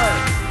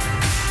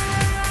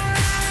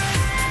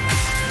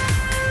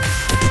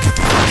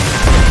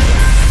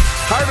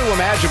 hard to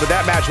imagine, but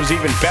that match was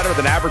even better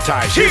than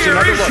advertised. Here's Here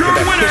another is look your at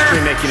that winner,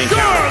 history-making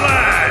encounter.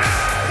 Charlotte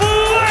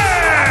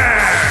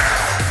Flair!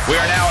 We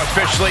are now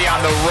officially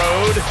on the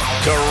road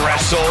to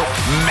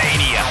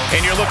WrestleMania.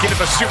 And you're looking at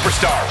the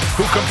superstar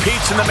who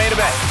competes in the main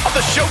event of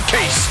the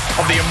Showcase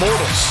of the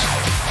Immortals.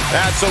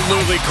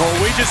 Absolutely, Cole.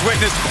 We just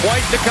witnessed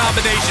quite the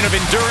combination of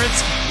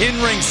endurance,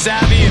 in-ring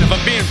savvy, and if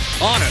I'm being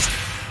honest,